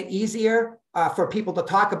making it easier for people to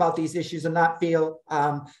talk about these issues and not feel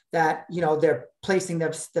that, they're placing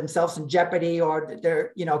themselves in jeopardy or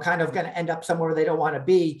they're, kind of going to end up somewhere they don't want to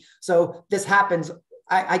be. So this happens.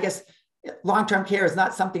 I guess long-term care is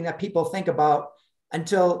not something that people think about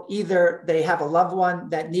until either they have a loved one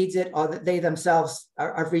that needs it or that they themselves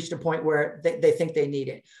have reached a point where they think they need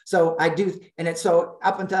it. So I do. And it's so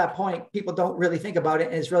up until that point, people don't really think about it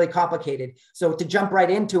and it's really complicated. So to jump right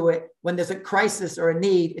into it when there's a crisis or a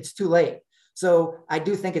need, it's too late. So I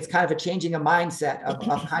do think it's kind of a changing a mindset of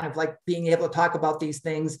kind of like being able to talk about these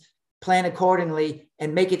things, plan accordingly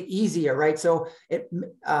and make it easier, right? So it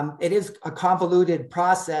is a convoluted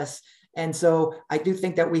process. And so I do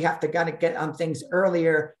think that we have to kind of get on things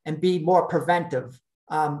earlier and be more preventive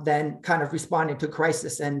than kind of responding to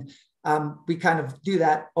crisis. And we kind of do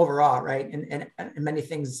that overall, right? And many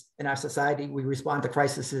things in our society, we respond to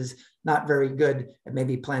crises not very good at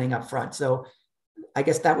maybe planning up front. So I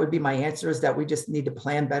guess that would be my answer, is that we just need to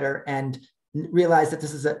plan better and realize that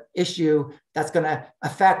this is an issue that's going to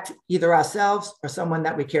affect either ourselves or someone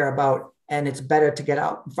that we care about. And it's better to get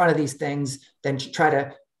out in front of these things than to try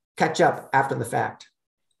to catch up after the fact.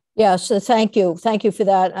 Yeah, so thank you. Thank you for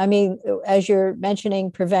that. I mean, as you're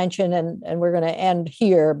mentioning prevention, and we're going to end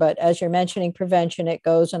here, but as you're mentioning prevention, it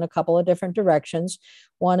goes in a couple of different directions.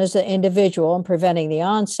 One is the individual and preventing the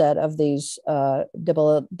onset of these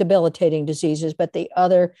debilitating diseases, but the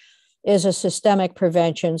other is a systemic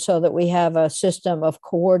prevention so that we have a system of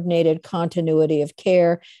coordinated continuity of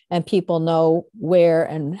care and people know where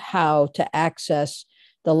and how to access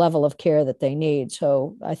the level of care that they need.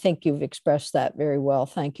 So I think you've expressed that very well.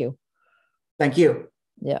 Thank you. Thank you.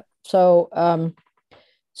 Yeah. So,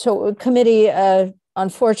 committee,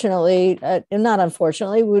 unfortunately, not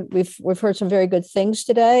unfortunately, we've heard some very good things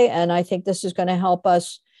today, and I think this is going to help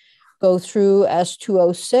us go through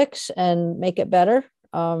S206 and make it better.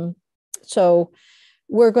 So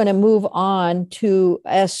we're going to move on to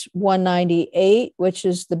S198, which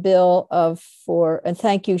is the bill and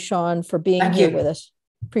thank you, Sean, for being here with us.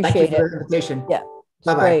 Appreciate it. For the invitation. Yeah.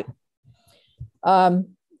 Bye-bye. Great.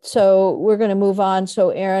 So we're going to move on.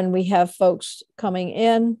 So Aaron, we have folks coming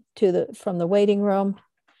in from the waiting room,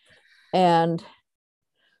 and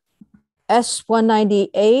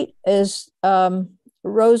S198 is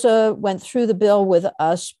Rosa went through the bill with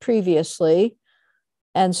us previously.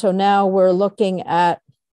 And so now we're looking at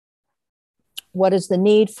what is the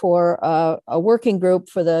need for a working group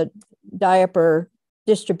for the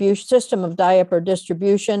system of diaper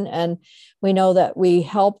distribution. And we know that we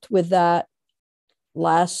helped with that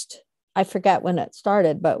I forgot when it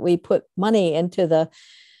started, but we put money into the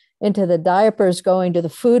diapers going to the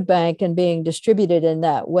food bank and being distributed in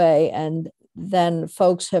that way. And then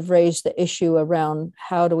folks have raised the issue around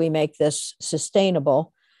how do we make this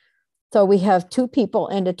sustainable? So we have two people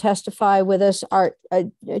in to testify with us. Our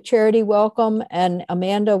Charity, welcome, and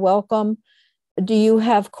Amanda, welcome. Do you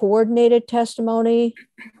have coordinated testimony,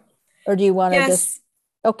 or do you want to just?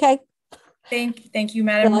 Okay. Thank you,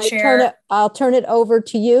 Madam Chair. I'll turn it over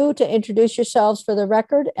to you to introduce yourselves for the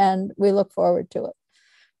record, and we look forward to it.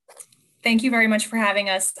 Thank you very much for having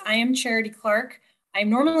us. I am Charity Clark. I'm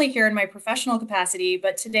normally here in my professional capacity,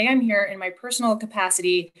 but today I'm here in my personal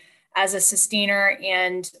capacity as a sustainer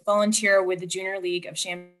and volunteer with the Junior League of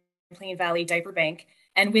Champlain Valley Diaper Bank.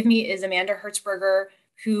 And with me is Amanda Hertzberger,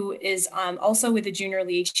 who is also with the Junior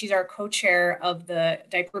League. She's our co-chair of the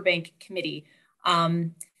Diaper Bank Committee.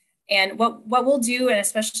 And what we'll do, and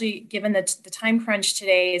especially given the time crunch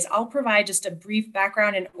today, is I'll provide just a brief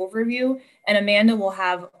background and overview, and Amanda will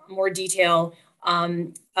have more detail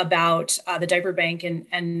about the Diaper Bank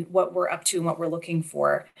and what we're up to and what we're looking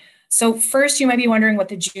for. So first, you might be wondering what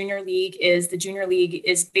the Junior League is. The Junior League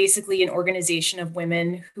is basically an organization of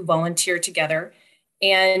women who volunteer together.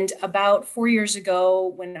 And about 4 years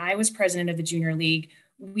ago, when I was president of the Junior League,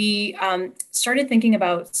 we started thinking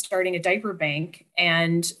about starting a diaper bank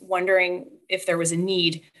and wondering if there was a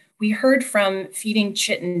need. We heard from Feeding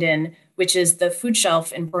Chittenden, which is the food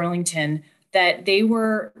shelf in Burlington, that they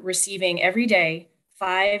were receiving every day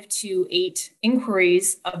 5 to 8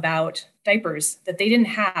 inquiries about diapers that they didn't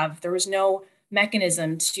have. There was no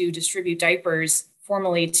mechanism to distribute diapers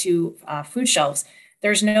formally to food shelves.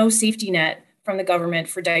 There's no safety net from the government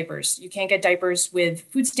for diapers. You can't get diapers with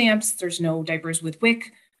food stamps. There's no diapers with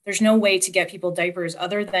WIC. There's no way to get people diapers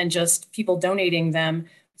other than just people donating them.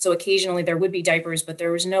 So occasionally there would be diapers, but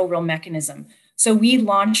there was no real mechanism. So we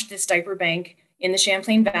launched this diaper bank in the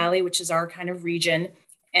Champlain Valley, which is our kind of region.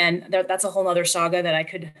 And that's a whole nother saga that I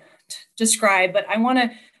could describe, but I want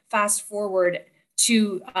to fast forward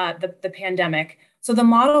to the pandemic. So the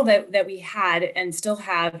model that we had and still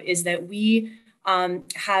have is that we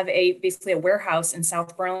have basically a warehouse in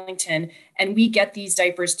South Burlington, and we get these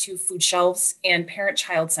diapers to food shelves and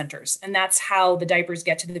parent-child centers. And that's how the diapers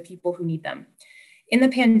get to the people who need them. In the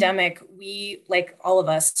pandemic, we, like all of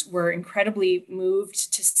us, were incredibly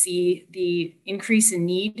moved to see the increase in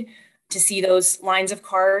need, to see those lines of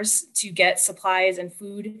cars to get supplies and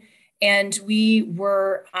food. And we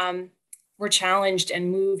were challenged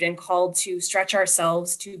and moved and called to stretch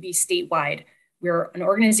ourselves to be statewide. We're an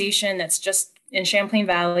organization that's just in Champlain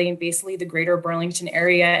Valley and basically the greater Burlington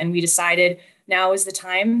area. And we decided now is the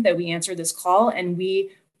time that we answer this call and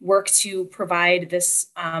we work to provide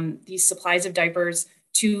these supplies of diapers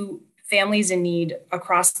to families in need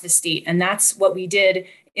across the state. And that's what we did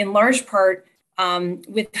in large part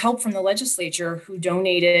with help from the legislature who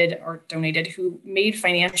who made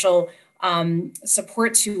financial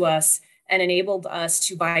support to us and enabled us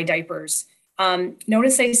to buy diapers.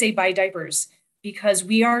 Notice I say buy diapers, because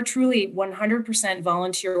we are truly 100%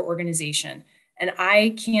 volunteer organization. And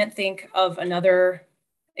I can't think of another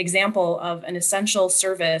example of an essential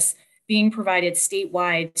service being provided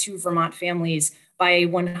statewide to Vermont families by a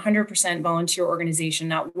 100% volunteer organization.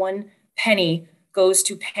 Not one penny goes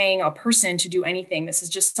to paying a person to do anything. This is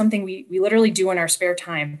just something we literally do in our spare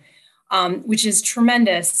time, which is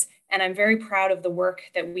tremendous. And I'm very proud of the work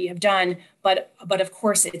that we have done, but of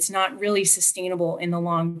course it's not really sustainable in the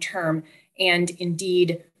long term. And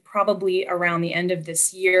indeed, probably around the end of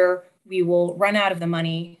this year, we will run out of the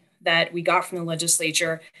money that we got from the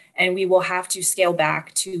legislature, and we will have to scale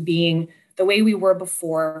back to being the way we were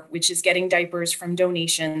before, which is getting diapers from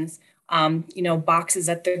donations, boxes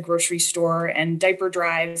at the grocery store and diaper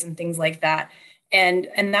drives and things like that. And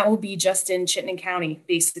that will be just in Chittenden County,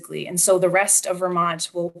 basically. And so the rest of Vermont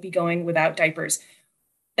will be going without diapers.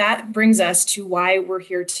 That brings us to why we're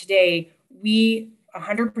here today. We,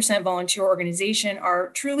 100% volunteer organization, are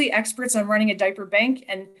truly experts on running a diaper bank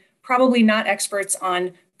and probably not experts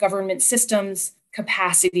on government systems,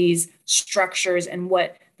 capacities, structures, and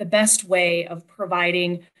what the best way of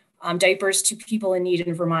providing diapers to people in need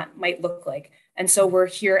in Vermont might look like. And so we're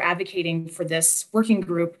here advocating for this working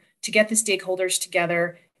group to get the stakeholders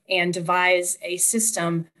together and devise a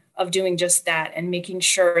system of doing just that and making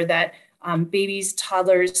sure that babies,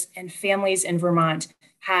 toddlers, and families in Vermont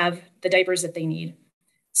have the diapers that they need.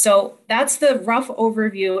 So that's the rough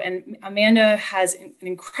overview. And Amanda has an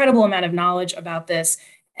incredible amount of knowledge about this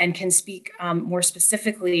and can speak more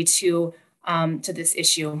specifically to this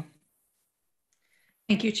issue.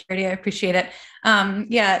 Thank you, Charity. I appreciate it.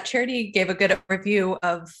 Charity gave a good overview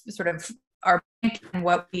of sort of our bank and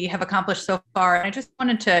what we have accomplished so far. And I just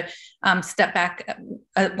wanted to step back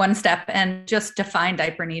one step and just define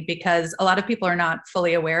diaper need, because a lot of people are not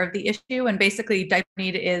fully aware of the issue. And basically diaper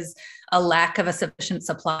need is a lack of a sufficient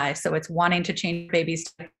supply. So it's wanting to change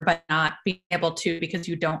babies' diapers but not being able to because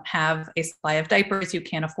you don't have a supply of diapers, you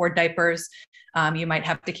can't afford diapers. You might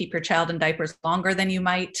have to keep your child in diapers longer than you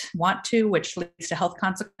might want to, which leads to health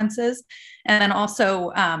consequences. And then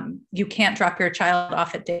also, you can't drop your child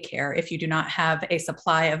off at daycare if you do not have a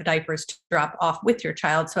supply of diapers to drop off with your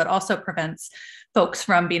child. So it also prevents folks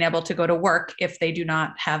from being able to go to work if they do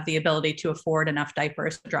not have the ability to afford enough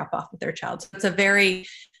diapers to drop off with their child. So it's a very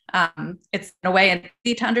it's in a way an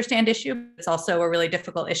easy to understand issue. But it's also a really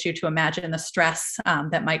difficult issue to imagine the stress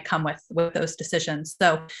that might come with those decisions.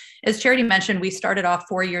 So as Charity mentioned, we started off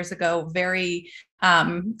 4 years ago very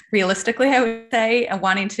realistically, I would say,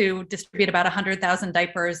 wanting to distribute about 100,000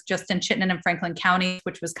 diapers just in Chittenden and Franklin counties,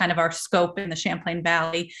 which was kind of our scope in the Champlain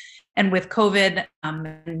Valley. And with COVID,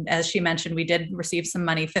 and as she mentioned, we did receive some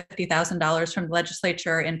money, $50,000 from the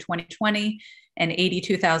legislature in 2020 and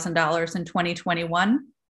 $82,000 in 2021.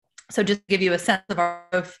 So just to give you a sense of our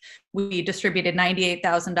growth, we distributed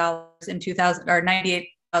 $98,000 in 2000, or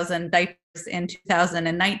 98,000 diapers in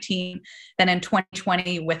 2019. Then in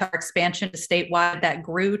 2020, with our expansion to statewide, that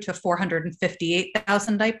grew to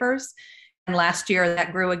 458,000 diapers. And last year,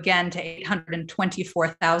 that grew again to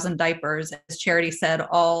 824,000 diapers, as Charity said,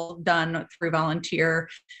 all done through volunteer,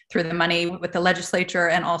 through the money with the legislature,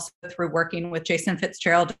 and also through working with Jason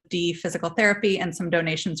Fitzgerald, D Physical Therapy, and some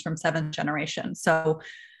donations from Seventh Generation. So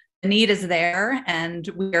the need is there, and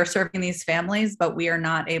we are serving these families, but we are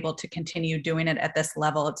not able to continue doing it at this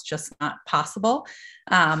level. It's just not possible.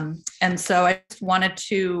 And so I just wanted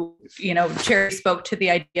to, Charity spoke to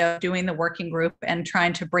the idea of doing the working group and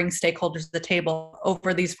trying to bring stakeholders to the table.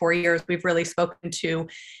 Over these 4 years, we've really spoken to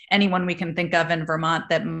anyone we can think of in Vermont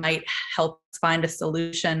that might help us find a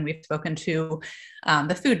solution. We've spoken to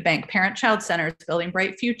the food bank, parent-child centers, Building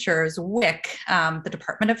Bright Futures, WIC, the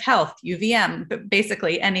Department of Health, UVM, but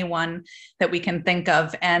basically anyone that we can think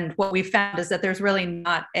of. And what we found is that there's really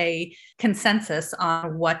not a consensus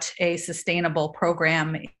on what a sustainable program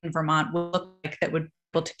in Vermont would look like that would be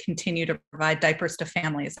able to continue to provide diapers to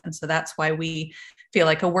families. And so that's why we feel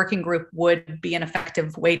like a working group would be an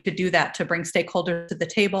effective way to do that, to bring stakeholders to the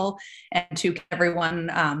table and to get everyone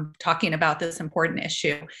talking about this important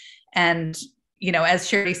issue. And as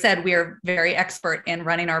Charity said, we are very expert in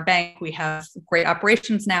running our bank. We have great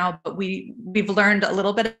operations now, but we've learned a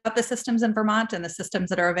little bit about the systems in Vermont and the systems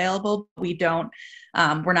that are available.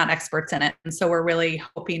 We're not experts in it. And so we're really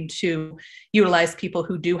hoping to utilize people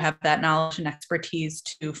who do have that knowledge and expertise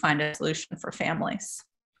to find a solution for families.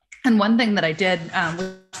 And one thing that I did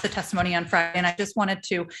with the testimony on Friday, and I just wanted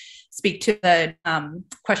to speak to the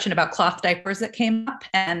question about cloth diapers that came up,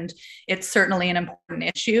 and it's certainly an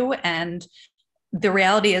important issue. And the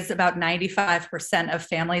reality is about 95% of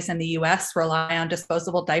families in the US rely on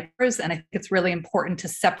disposable diapers. And I think it's really important to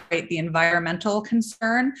separate the environmental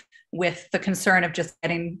concern with the concern of just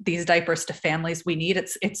getting these diapers to families we need.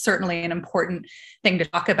 It's certainly an important thing to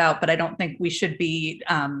talk about, but I don't think we should be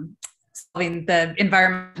solving the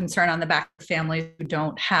environmental concern on the back of families who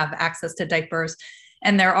don't have access to diapers.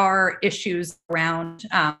 And there are issues around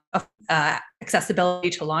accessibility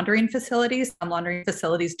to laundering facilities. Some laundering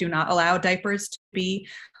facilities do not allow diapers to be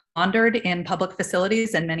laundered in public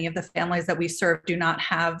facilities, and many of the families that we serve do not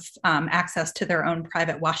have access to their own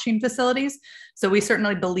private washing facilities. So we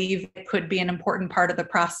certainly believe it could be an important part of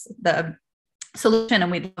the solution,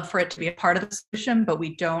 and we'd love for it to be a part of the solution, but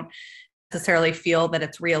we don't necessarily feel that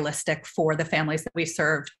it's realistic for the families that we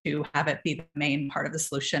serve to have it be the main part of the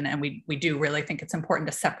solution. And we do really think it's important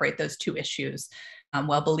to separate those two issues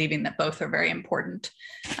while believing that both are very important.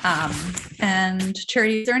 And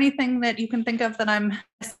Charity, is there anything that you can think of that I'm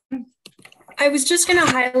missing? I was just going to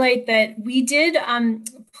highlight that we did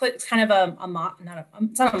put kind of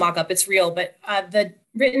it's not a mock-up, it's real, but the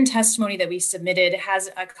written testimony that we submitted has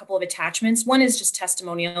a couple of attachments. One is just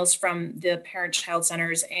testimonials from the parent-child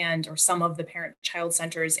centers or some of the parent-child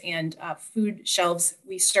centers and food shelves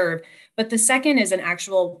we serve. But the second is an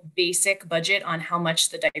actual basic budget on how much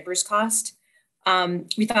the diapers cost.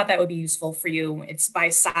 We thought that would be useful for you. It's by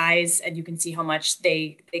size, and you can see how much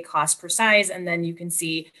they cost per size. And then you can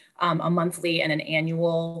see a monthly and an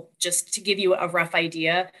annual, just to give you a rough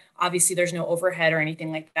idea. Obviously, there's no overhead or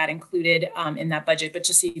anything like that included in that budget, but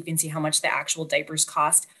just so you can see how much the actual diapers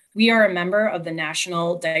cost. We are a member of the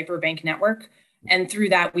National Diaper Bank Network. And through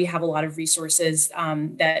that, we have a lot of resources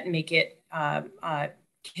that make it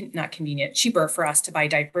not convenient, cheaper for us to buy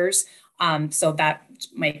diapers. So that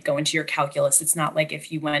might go into your calculus. It's not like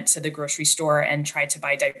if you went to the grocery store and tried to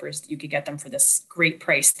buy diapers, you could get them for this great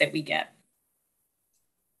price that we get.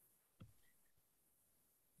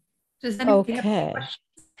 Okay.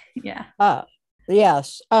 Yeah.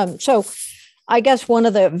 Yes. So I guess one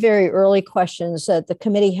of the very early questions that the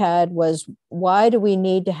committee had was, why do we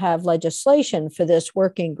need to have legislation for this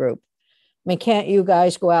working group? I mean, can't you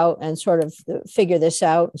guys go out and sort of figure this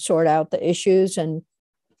out, sort out the issues and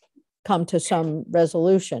come to some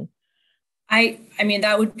resolution? I mean,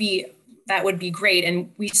 that would be great.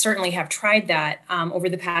 And we certainly have tried that over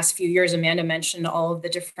the past few years. Amanda mentioned all of the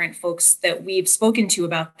different folks that we've spoken to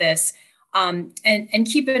about this. And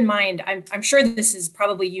keep in mind, I'm sure this is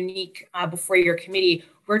probably unique before your committee.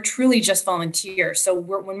 We're truly just volunteers. So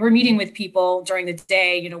when we're meeting with people during the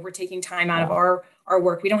day, we're taking time out of our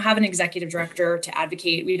work. We don't have an executive director to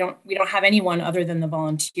advocate. We don't have anyone other than the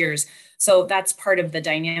volunteers. So that's part of the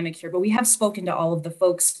dynamic here. But we have spoken to all of the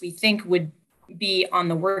folks we think would be on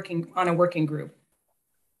a working group.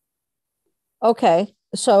 Okay.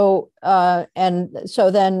 So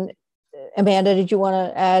then, Amanda, did you want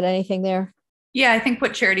to add anything there? Yeah, I think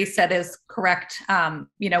what Charity said is correct.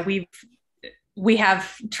 We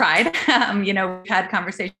have tried, we've had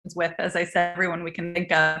conversations with, as I said, everyone we can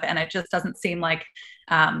think of, and it just doesn't seem like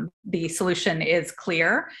the solution is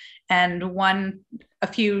clear. And a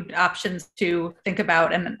few options to think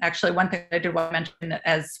about, and actually one thing I did want to mention,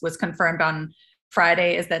 as was confirmed on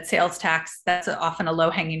Friday, is that sales tax, that's often a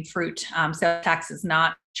low-hanging fruit. Sales tax is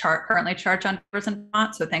not currently charged on diapers in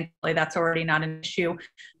Vermont, so thankfully that's already not an issue.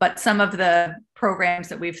 But some of the programs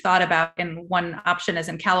that we've thought about, and one option is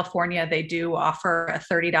in California, they do offer a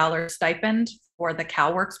 $30 stipend for the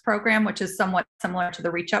CalWorks program, which is somewhat similar to the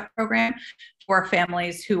Reach Up program for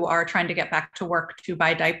families who are trying to get back to work to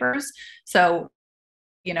buy diapers. So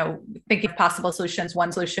thinking of possible solutions,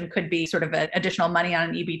 one solution could be sort of additional money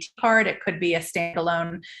on an EBT card. It could be a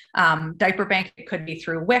standalone diaper bank. It could be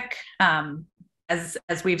through WIC.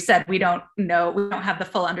 As we've said, we don't have the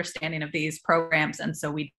full understanding of these programs. And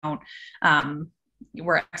so we're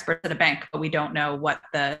experts at a bank, but we don't know what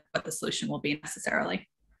the solution will be necessarily.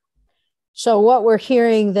 So what we're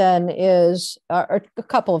hearing then is a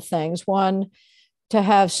couple of things. One, to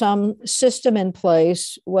have some system in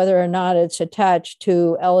place, whether or not it's attached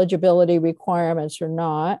to eligibility requirements or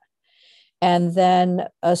not, and then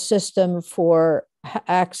a system for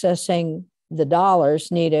accessing the dollars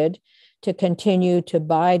needed to continue to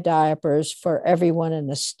buy diapers for everyone in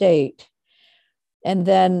the state. And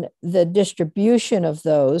then the distribution of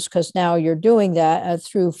those, because now you're doing that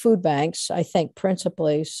through food banks, I think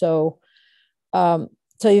principally. So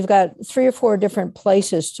you've got 3 or 4 different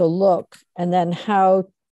places to look, and then how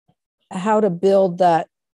to build that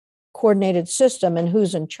coordinated system and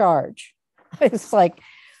who's in charge. It's like,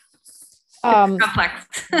 complex.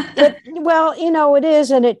 It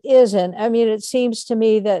is and it isn't. I mean, it seems to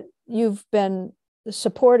me that you've been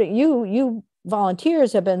supporting, you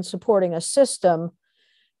volunteers have been supporting a system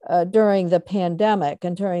during the pandemic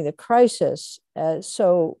and during the crisis.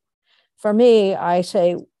 So for me, I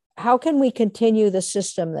say, how can we continue the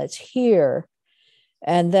system that's here?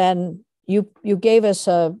 And then you gave us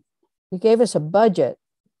a budget.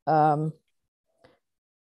 Where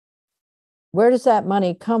does that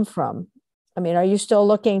money come from? I mean, are you still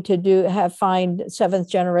looking to find seventh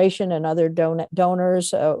generation and other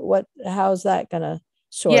donors? How's that going to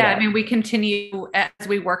sort out? I mean, we continue as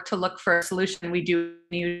we work to look for a solution. We do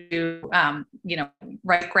need to,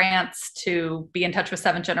 write grants, to be in touch with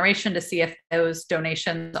seventh generation to see if those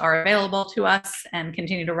donations are available to us, and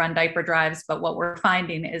continue to run diaper drives. But what we're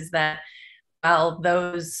finding is that while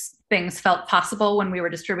those things felt possible when we were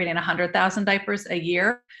distributing 100,000 diapers a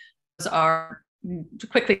year, those are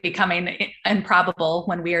quickly becoming improbable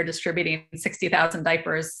when we are distributing 60,000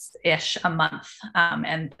 diapers-ish a month.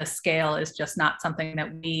 And the scale is just not something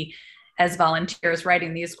that we, as volunteers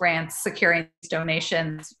writing these grants, securing these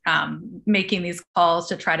donations, making these calls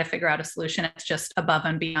to try to figure out a solution, it's just above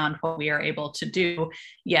and beyond what we are able to do.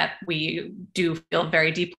 Yet we do feel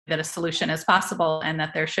very deeply that a solution is possible and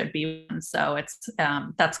that there should be one. So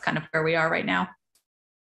that's kind of where we are right now.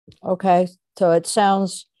 Okay, so it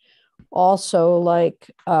sounds also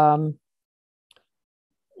like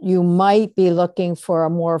you might be looking for a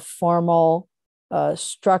more formal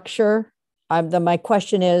structure. My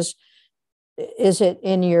question is it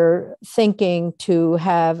in your thinking to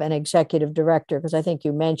have an executive director? Because I think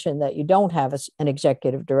you mentioned that you don't have an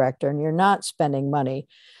executive director and you're not spending money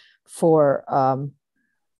for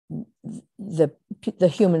the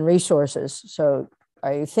human resources. So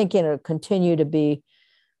are you thinking it'll continue to be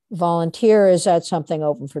volunteer? Is that something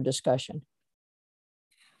open for discussion?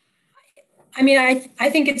 I mean, I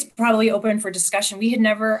think it's probably open for discussion.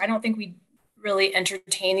 I don't think we really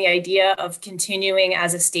entertained the idea of continuing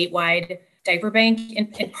as a statewide diaper bank,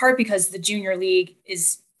 in part because the junior league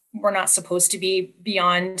we're not supposed to be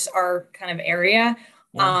beyond our kind of area.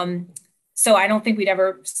 Yeah. So I don't think we'd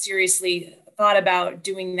ever seriously thought about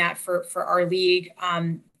doing that for our league.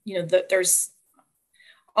 There's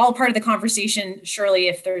all part of the conversation, surely,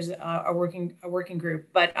 if there's a working group,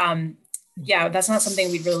 but yeah, that's not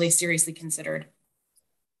something we'd really seriously considered.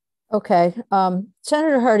 Okay.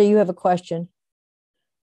 Senator Hardy, you have a question.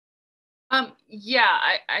 Yeah,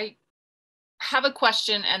 I have a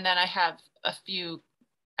question, and then I have a few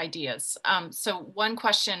ideas. So one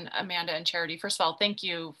question, Amanda and Charity, first of all, thank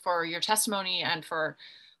you for your testimony and for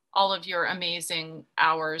all of your amazing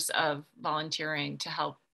hours of volunteering to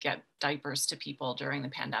help get diapers to people during the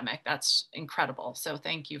pandemic. That's incredible. So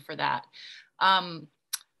thank you for that.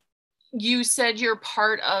 You said you're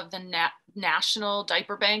part of the National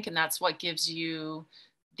Diaper Bank, and that's what gives you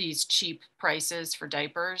these cheap prices for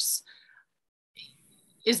diapers.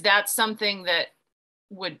 Is that something that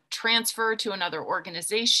would transfer to another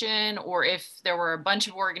organization, or if there were a bunch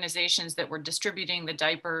of organizations that were distributing the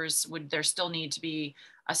diapers, would there still need to be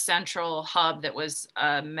a central hub that was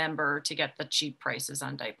a member to get the cheap prices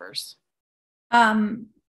on diapers?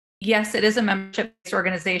 Yes, it is a membership-based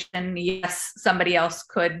organization. Yes, somebody else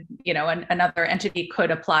could, another entity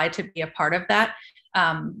could apply to be a part of that.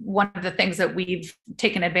 One of the things that we've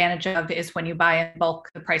taken advantage of is when you buy in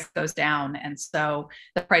bulk, the price goes down. And so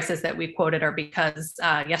the prices that we quoted are because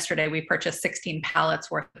yesterday we purchased 16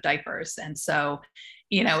 pallets worth of diapers. And so,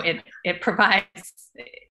 it provides,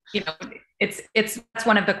 that's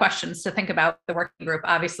one of the questions to think about the working group.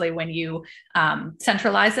 Obviously, when you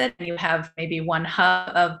centralize it and you have maybe one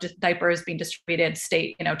hub of diapers being distributed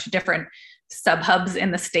to different sub-hubs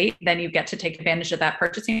in the state, then you get to take advantage of that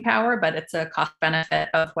purchasing power, but it's a cost benefit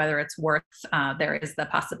of whether it's worth, there is the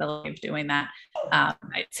possibility of doing that.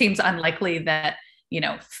 It seems unlikely that,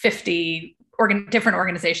 50 different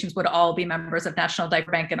organizations would all be members of National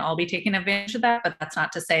Diaper Bank and all be taking advantage of that, but that's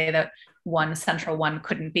not to say that one central one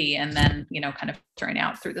couldn't be, and then, kind of filtering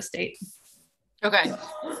out through the state. Okay.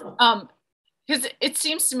 Because it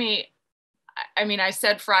seems to me, I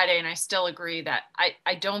said Friday, and I still agree that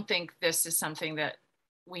I don't think this is something that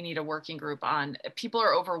we need a working group on. People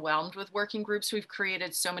are overwhelmed with working groups. We've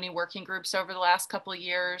created so many working groups over the last couple of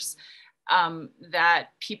years that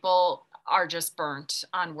people are just burnt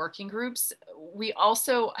on working groups. We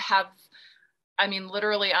also have,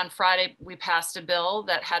 literally on Friday, we passed a bill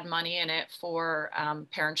that had money in it for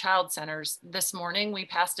parent-child centers. This morning, we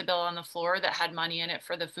passed a bill on the floor that had money in it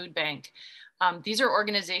for the food bank. These are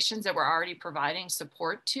organizations that we're already providing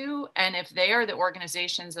support to. And if they are the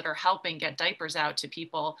organizations that are helping get diapers out to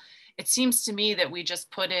people, it seems to me that we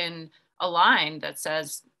just put in a line that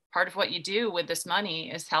says, part of what you do with this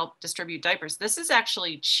money is help distribute diapers. This is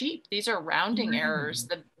actually cheap. These are rounding errors.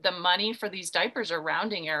 The money for these diapers are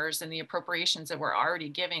rounding errors in the appropriations that we're already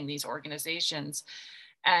giving these organizations.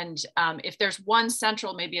 And if there's one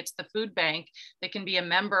central, maybe it's the food bank, that can be a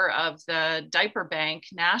member of the diaper bank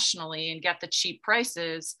nationally and get the cheap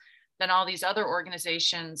prices, then all these other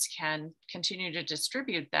organizations can continue to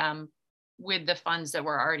distribute them with the funds that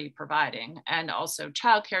we're already providing. And also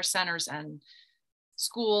childcare centers and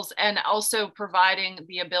schools, and also providing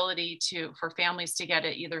the ability for families to get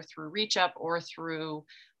it either through Reach Up or through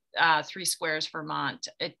Three Squares Vermont.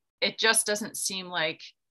 It just doesn't seem like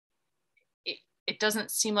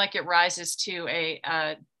it rises to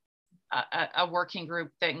a working group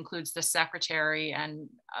that includes the secretary and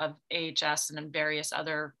of AHS and various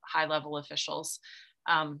other high-level officials.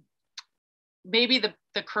 Maybe the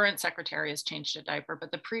current secretary has changed a diaper,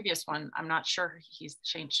 but the previous one, I'm not sure he's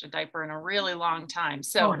changed a diaper in a really long time.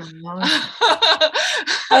 So we'll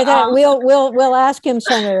ask him,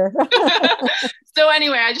 Senator. So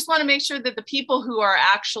anyway, I just want to make sure that the people who are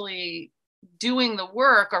actually doing the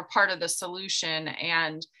work are part of the solution,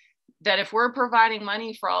 and that if we're providing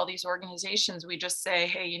money for all these organizations, we just say,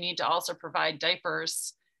 hey, you need to also provide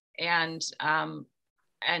diapers, and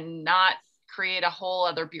not create a whole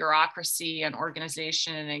other bureaucracy and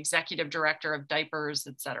organization and executive director of diapers,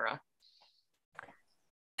 et cetera.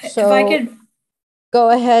 So if I could go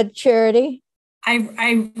ahead, Charity.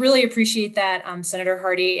 I really appreciate that, Senator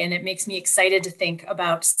Hardy, and it makes me excited to think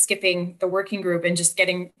about skipping the working group and just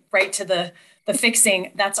getting right to the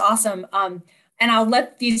fixing. That's awesome. And I'll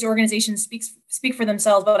let these organizations speak for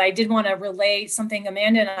themselves, but I did want to relay something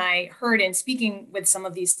Amanda and I heard in speaking with some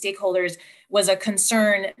of these stakeholders was a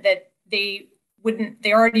concern that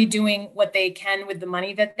they're already doing what they can with the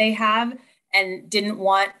money that they have and didn't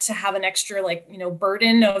want to have an extra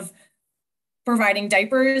burden of providing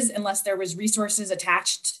diapers unless there was resources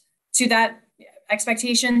attached to that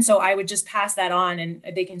expectation. So I would just pass that on and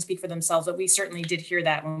they can speak for themselves, but we certainly did hear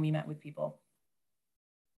that when we met with people.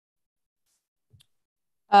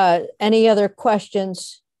 Any other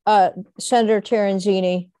questions Senator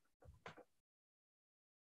Terenzini.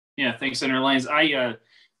 Yeah, thanks, Senator Lyons. I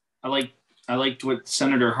liked what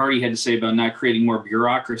Senator Hardy had to say about not creating more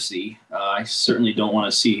bureaucracy. I certainly don't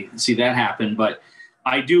want to see that happen, but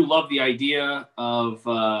I do love the idea of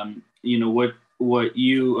what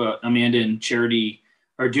you, Amanda and Charity,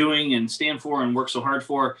 are doing and stand for and work so hard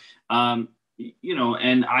for. And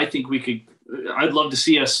I think I'd love to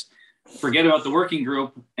see us forget about the working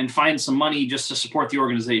group and find some money just to support the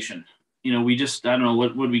organization. I don't know,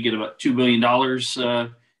 what would we get, about $2 billion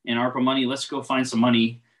in ARPA money? Let's go find some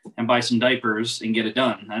money and buy some diapers and get it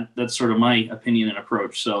done. That's sort of my opinion and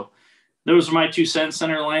approach. So those are my 2 cents,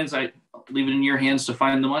 Senator Lyons. I leave it in your hands to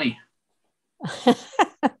find the money.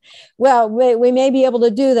 Well, we may be able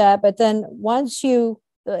to do that, but then once you,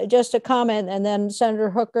 just a comment, and then Senator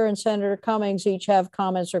Hooker and Senator Cummings each have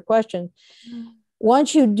comments or questions.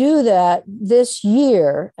 Once you do that this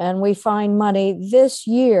year and we find money this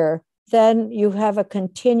year, then you have a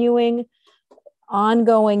continuing,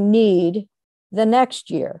 ongoing need the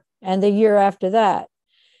next year and the year after that.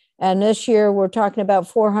 And this year we're talking about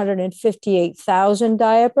 458,000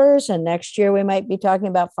 diapers, and next year we might be talking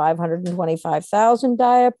about 525,000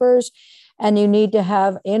 diapers. And you need to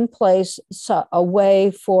have in place a way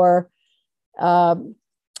for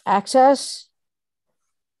access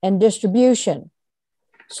and distribution.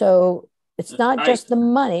 So it's not just the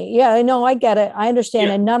money. Yeah, I know, I get it. I understand.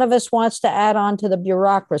 Yeah. And none of us wants to add on to the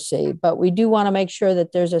bureaucracy, but we do want to make sure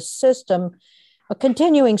that there's a system, a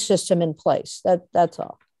continuing system in place. That's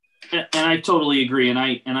all. And I totally agree. And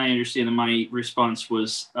I understand that my response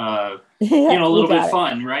was, a little bit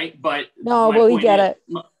fun, right? But we get it.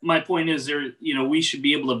 My point is we should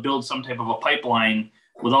be able to build some type of a pipeline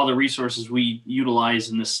with all the resources we utilize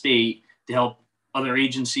in the state to help other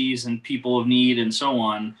agencies and people of need and so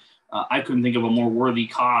on. I couldn't think of a more worthy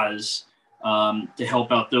cause to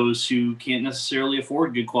help out those who can't necessarily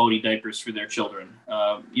afford good quality diapers for their children.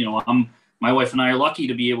 My wife and I are lucky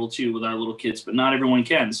to be able to with our little kids, but not everyone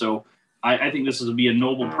can. So I think this will be a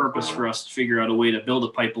noble purpose for us to figure out a way to build a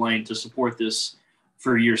pipeline to support this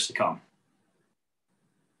for years to come.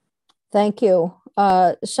 Thank you.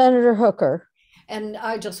 Senator Hooker. And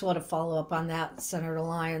I just want to follow up on that, Senator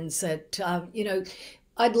Lyons, that,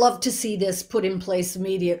 I'd love to see this put in place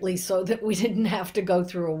immediately so that we didn't have to go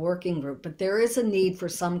through a working group. But there is a need for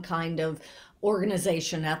some kind of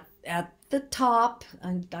organization at the top,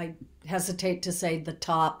 and I hesitate to say the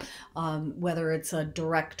top, whether it's a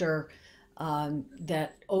director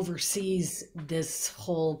that oversees this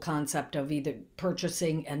whole concept of either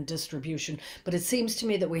purchasing and distribution. But it seems to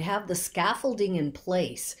me that we have the scaffolding in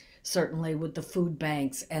place, certainly with the food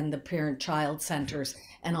banks and the parent-child centers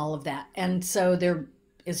and all of that. And so there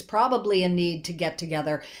is probably a need to get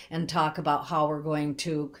together and talk about how we're going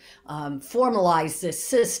to formalize this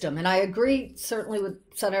system. And I agree certainly with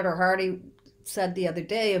Senator Hardy said the other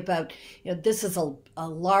day about, this is a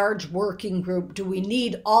large working group. Do we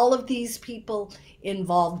need all of these people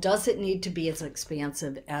involved? Does it need to be as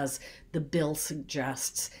expansive as the bill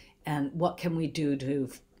suggests? And what can we do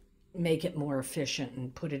to make it more efficient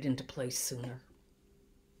and put it into place sooner?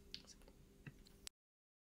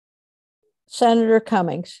 Senator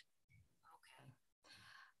Cummings.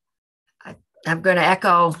 I'm going to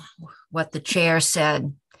echo what the chair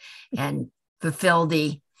said and fulfill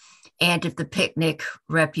the Aunt at the Picnic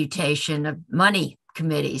reputation of money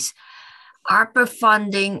committees. ARPA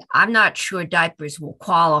funding, I'm not sure diapers will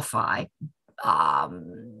qualify. I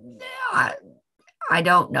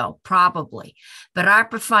don't know, probably. But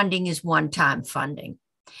ARPA funding is one-time funding.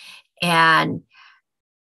 And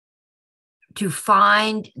to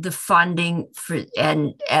find the funding for,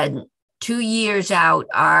 and 2 years out,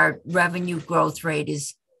 our revenue growth rate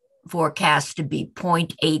is forecast to be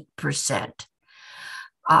 0.8%.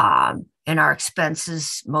 And our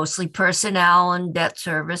expenses, mostly personnel and debt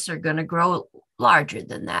service, are going to grow larger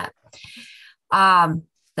than that.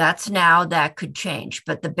 That could change.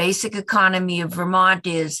 But the basic economy of Vermont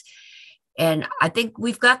is, and I think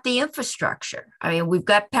we've got the infrastructure. I mean, we've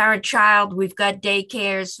got parent-child, we've got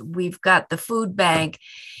daycares, we've got the food bank.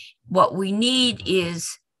 What we need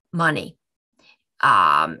is money.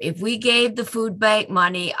 If we gave the food bank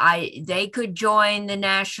money, they could join the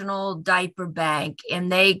National Diaper Bank and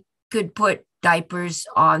they could put diapers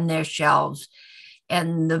on their shelves,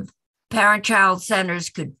 and the parent-child centers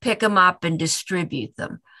could pick them up and distribute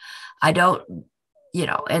them.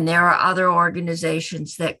 And there are other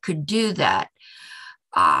organizations that could do that.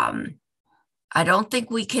 I don't think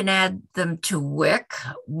we can add them to WIC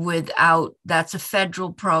that's a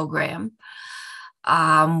federal program.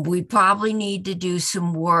 We probably need to do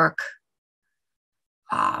some work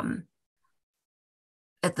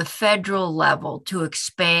at the federal level to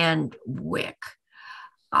expand WIC.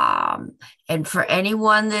 And for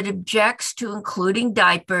anyone that objects to including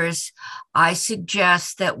diapers, I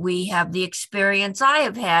suggest that we have the experience I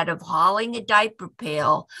have had of hauling a diaper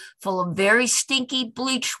pail full of very stinky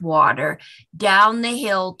bleach water down the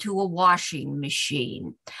hill to a washing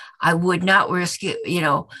machine. I would not wish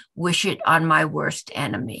it on my worst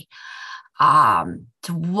enemy. It's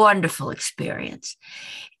a wonderful experience.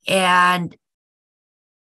 And,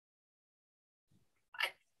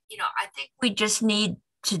 I think we just need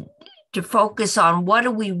to focus on what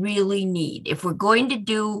do we really need. If we're going to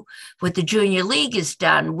do what the Junior League has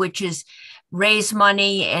done, which is raise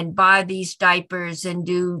money and buy these diapers and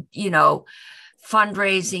do,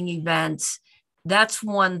 fundraising events, that's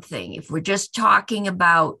one thing. If we're just talking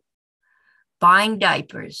about buying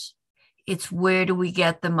diapers, it's where do we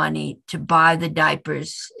get the money to buy the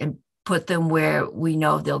diapers and put them where we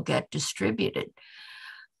know they'll get distributed.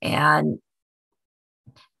 And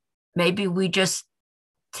maybe we just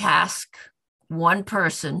task one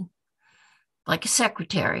person, like a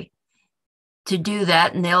secretary, to do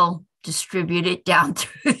that, and they'll distribute it down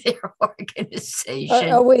through their organization.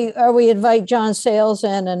 Are we invite John Sales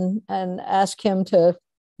in and ask him to?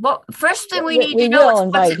 Well, first thing we need to know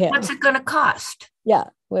is what's it going to cost? Yeah,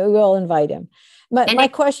 we will invite him. My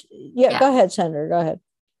question, go ahead, Senator, go ahead.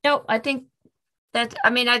 No, I think that,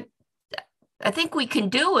 I think we can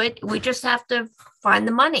do it. We just have to find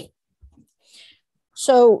the money.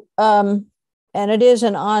 So, and it is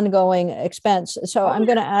an ongoing expense. So I'm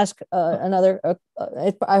going to ask another,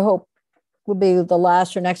 I hope will be the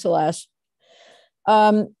last or next to last.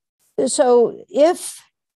 So if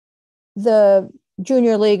the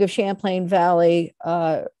Junior League of Champlain Valley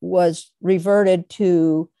was reverted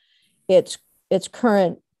to its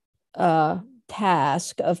current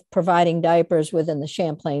task of providing diapers within the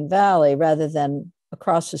Champlain Valley rather than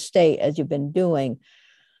across the state as you've been doing,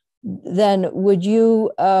 then would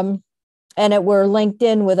you, and it were linked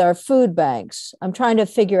in with our food banks? I'm trying to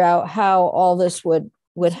figure out how all this would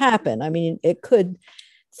happen. I mean, it could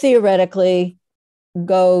theoretically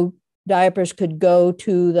diapers could go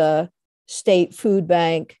to the state food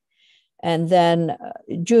bank, and then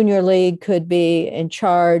Junior League could be in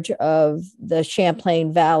charge of the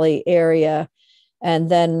Champlain Valley area,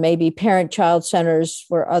 and then maybe parent-child centers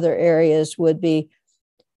for other areas would be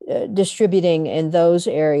distributing in those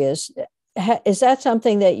areas. Is that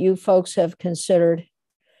something that you folks have considered?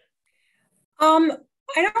 I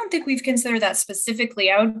don't think we've considered that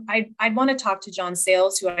specifically. I'd want to talk to John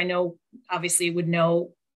Sales, who I know obviously would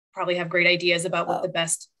probably have great ideas about what the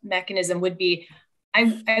best mechanism would be.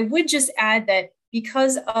 I would just add that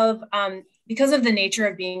because of the nature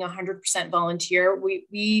of being 100% volunteer,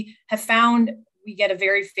 we have found we get a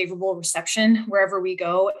very favorable reception wherever we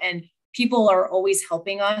go, and people are always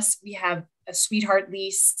helping us. We have a sweetheart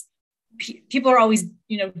lease. People are always,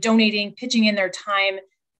 donating, pitching in their time.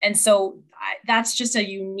 And so that's just a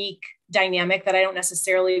unique dynamic that I don't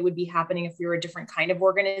necessarily would be happening if we were a different kind of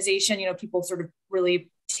organization. People sort of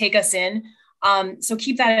really take us in. So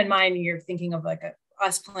keep that in mind when you're thinking of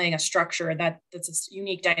us playing a structure that's a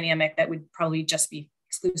unique dynamic that would probably just be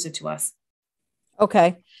exclusive to us.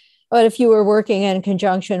 Okay. But if you were working in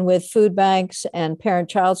conjunction with food banks and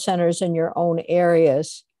parent-child centers in your own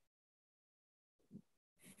areas.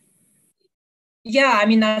 Yeah, I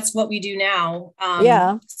mean, that's what we do now.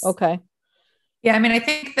 Okay. Yeah, I mean, I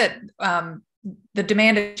think that the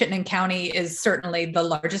demand in Chittenden County is certainly the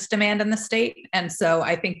largest demand in the state. And so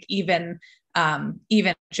I think even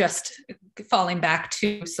just falling back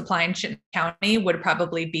to supply in Chittenden County would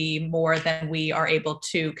probably be more than we are able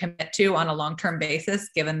to commit to on a long-term basis,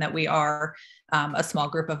 given that we are a small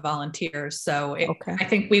group of volunteers. So I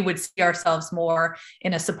think we would see ourselves more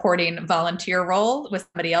in a supporting volunteer role with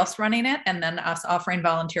somebody else running it, and then us offering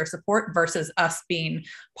volunteer support versus us being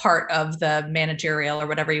part of the managerial, or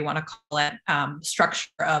whatever you want to call it, structure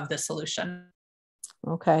of the solution.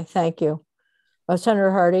 Okay, thank you.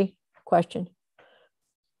 Senator Hardy, question.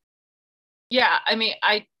 Yeah, I mean,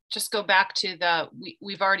 I just go back to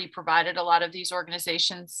we've already provided a lot of these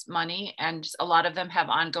organizations money, and a lot of them have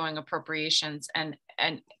ongoing appropriations, and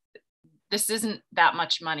this isn't that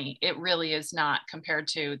much money. It really is not, compared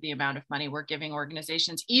to the amount of money we're giving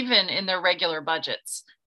organizations, even in their regular budgets,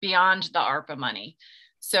 beyond the ARPA money.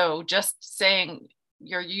 So just saying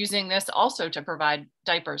you're using this also to provide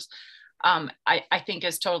diapers, I think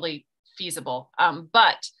is totally feasible.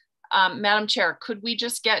 But Madam Chair, could we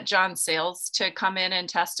just get John Sales to come in and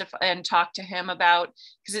testify and talk to him about,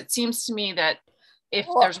 because it seems to me that if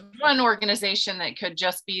there's one organization that could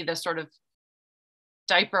just be the sort of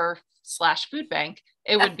diaper/food bank,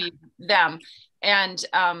 it would be them. And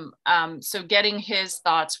so getting his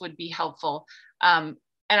thoughts would be helpful. And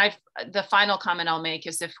the final comment I'll make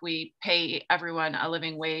is if we pay everyone a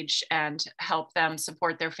living wage and help them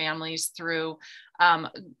support their families through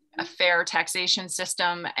a fair taxation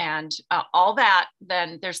system and all that,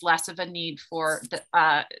 then there's less of a need for the,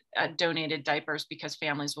 donated diapers because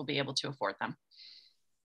families will be able to afford them.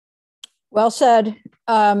 Well said.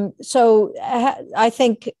 So I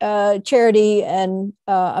think Charity and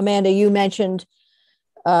Amanda, you mentioned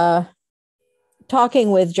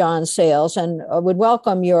talking with John Sayles, and would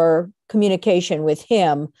welcome your communication with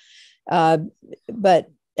him. But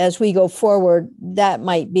as we go forward, that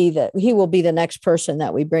might be that he will be the next person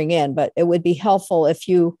that we bring in, but it would be helpful if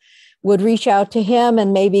you would reach out to him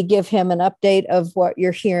and maybe give him an update of what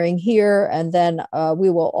you're hearing here. And then we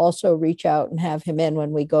will also reach out and have him in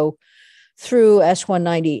when we go through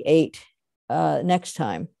S198 next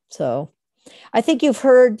time. So I think you've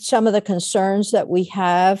heard some of the concerns that we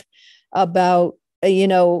have about,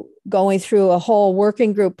 going through a whole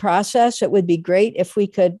working group process. It would be great if we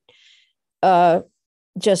could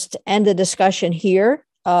just end the discussion here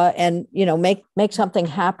and, make something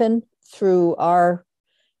happen through our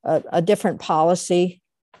a different policy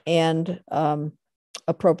and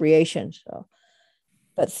appropriations. So,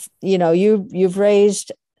 but you've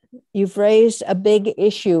raised a big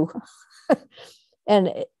issue,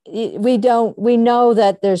 and we know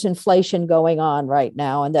that there's inflation going on right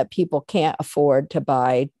now, and that people can't afford to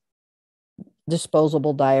buy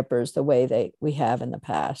disposable diapers the way we have in the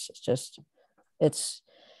past. It's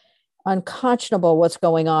unconscionable what's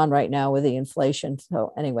going on right now with the inflation.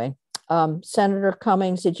 So anyway, Senator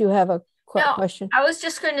Cummings, did you have a question? I was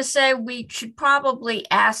just going to say we should probably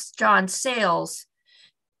ask John Sayles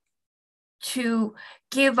to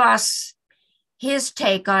give us his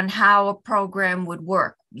take on how a program would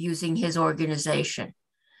work using his organization,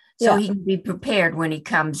 so he can be prepared when he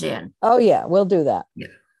comes in. Oh yeah, we'll do that. Yeah,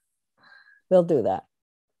 we'll do that.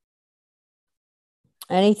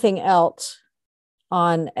 Anything else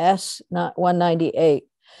on S198?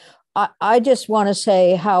 I just want to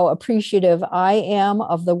say how appreciative I am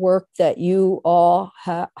of the work that you all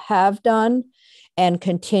have done and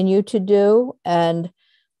continue to do. And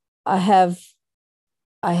I have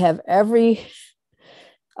every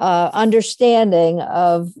understanding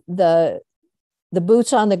of the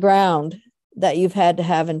boots on the ground that you've had to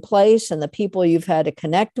have in place and the people you've had to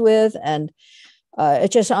connect with. And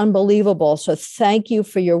it's just unbelievable. So thank you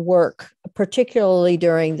for your work, particularly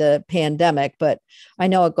during the pandemic, but I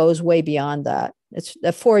know it goes way beyond that. It's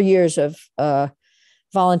the 4 years of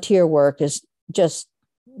volunteer work is just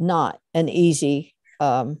not an easy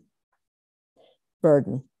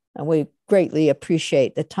burden. And we greatly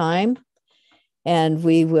appreciate the time, and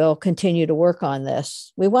we will continue to work on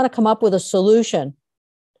this. We want to come up with a solution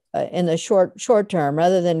in the short term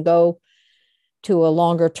rather than go to a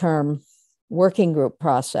longer term working group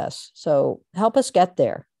process. So help us get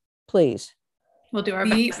there, please. We'll do our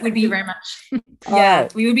best. Thank you very much. Yeah,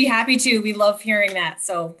 we would be happy to. We love hearing that.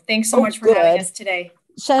 So thanks so much for having us today.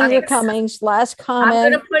 Senator Cummings, last comment.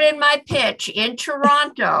 I'm going to put in my pitch. In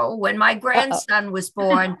Toronto, when my grandson was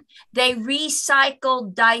born, they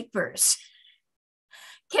recycled diapers.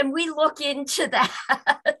 Can we look into that?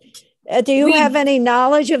 Do you have any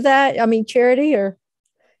knowledge of that? I mean, Charity, or?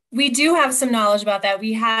 We do have some knowledge about that.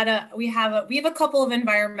 We have a couple of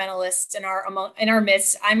environmentalists in our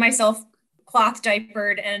midst. I myself cloth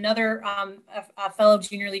diapered, and another a fellow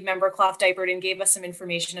junior league member cloth diapered and gave us some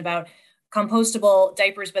information about compostable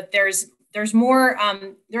diapers. But there is more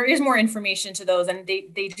information to those, and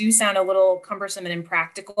they do sound a little cumbersome and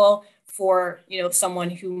impractical for someone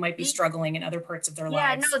who might be struggling in other parts of their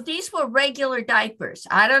lives. Yeah, no, these were regular diapers.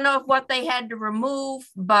 I don't know what they had to remove,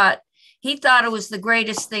 but he thought it was the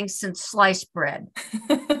greatest thing since sliced bread.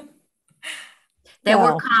 They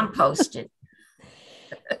were composted.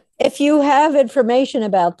 If you have information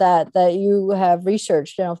about that you have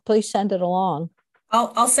researched, please send it along.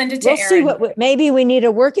 I'll send it to Erin. See maybe we need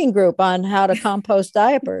a working group on how to compost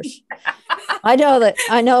diapers. I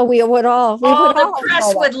know we would all. The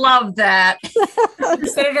press would love that.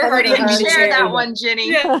 Senator Hardy, you can share that one,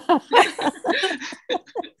 Ginny. Yeah.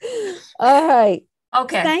 All right.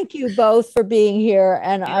 Okay. Thank you both for being here.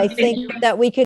 And I think that we could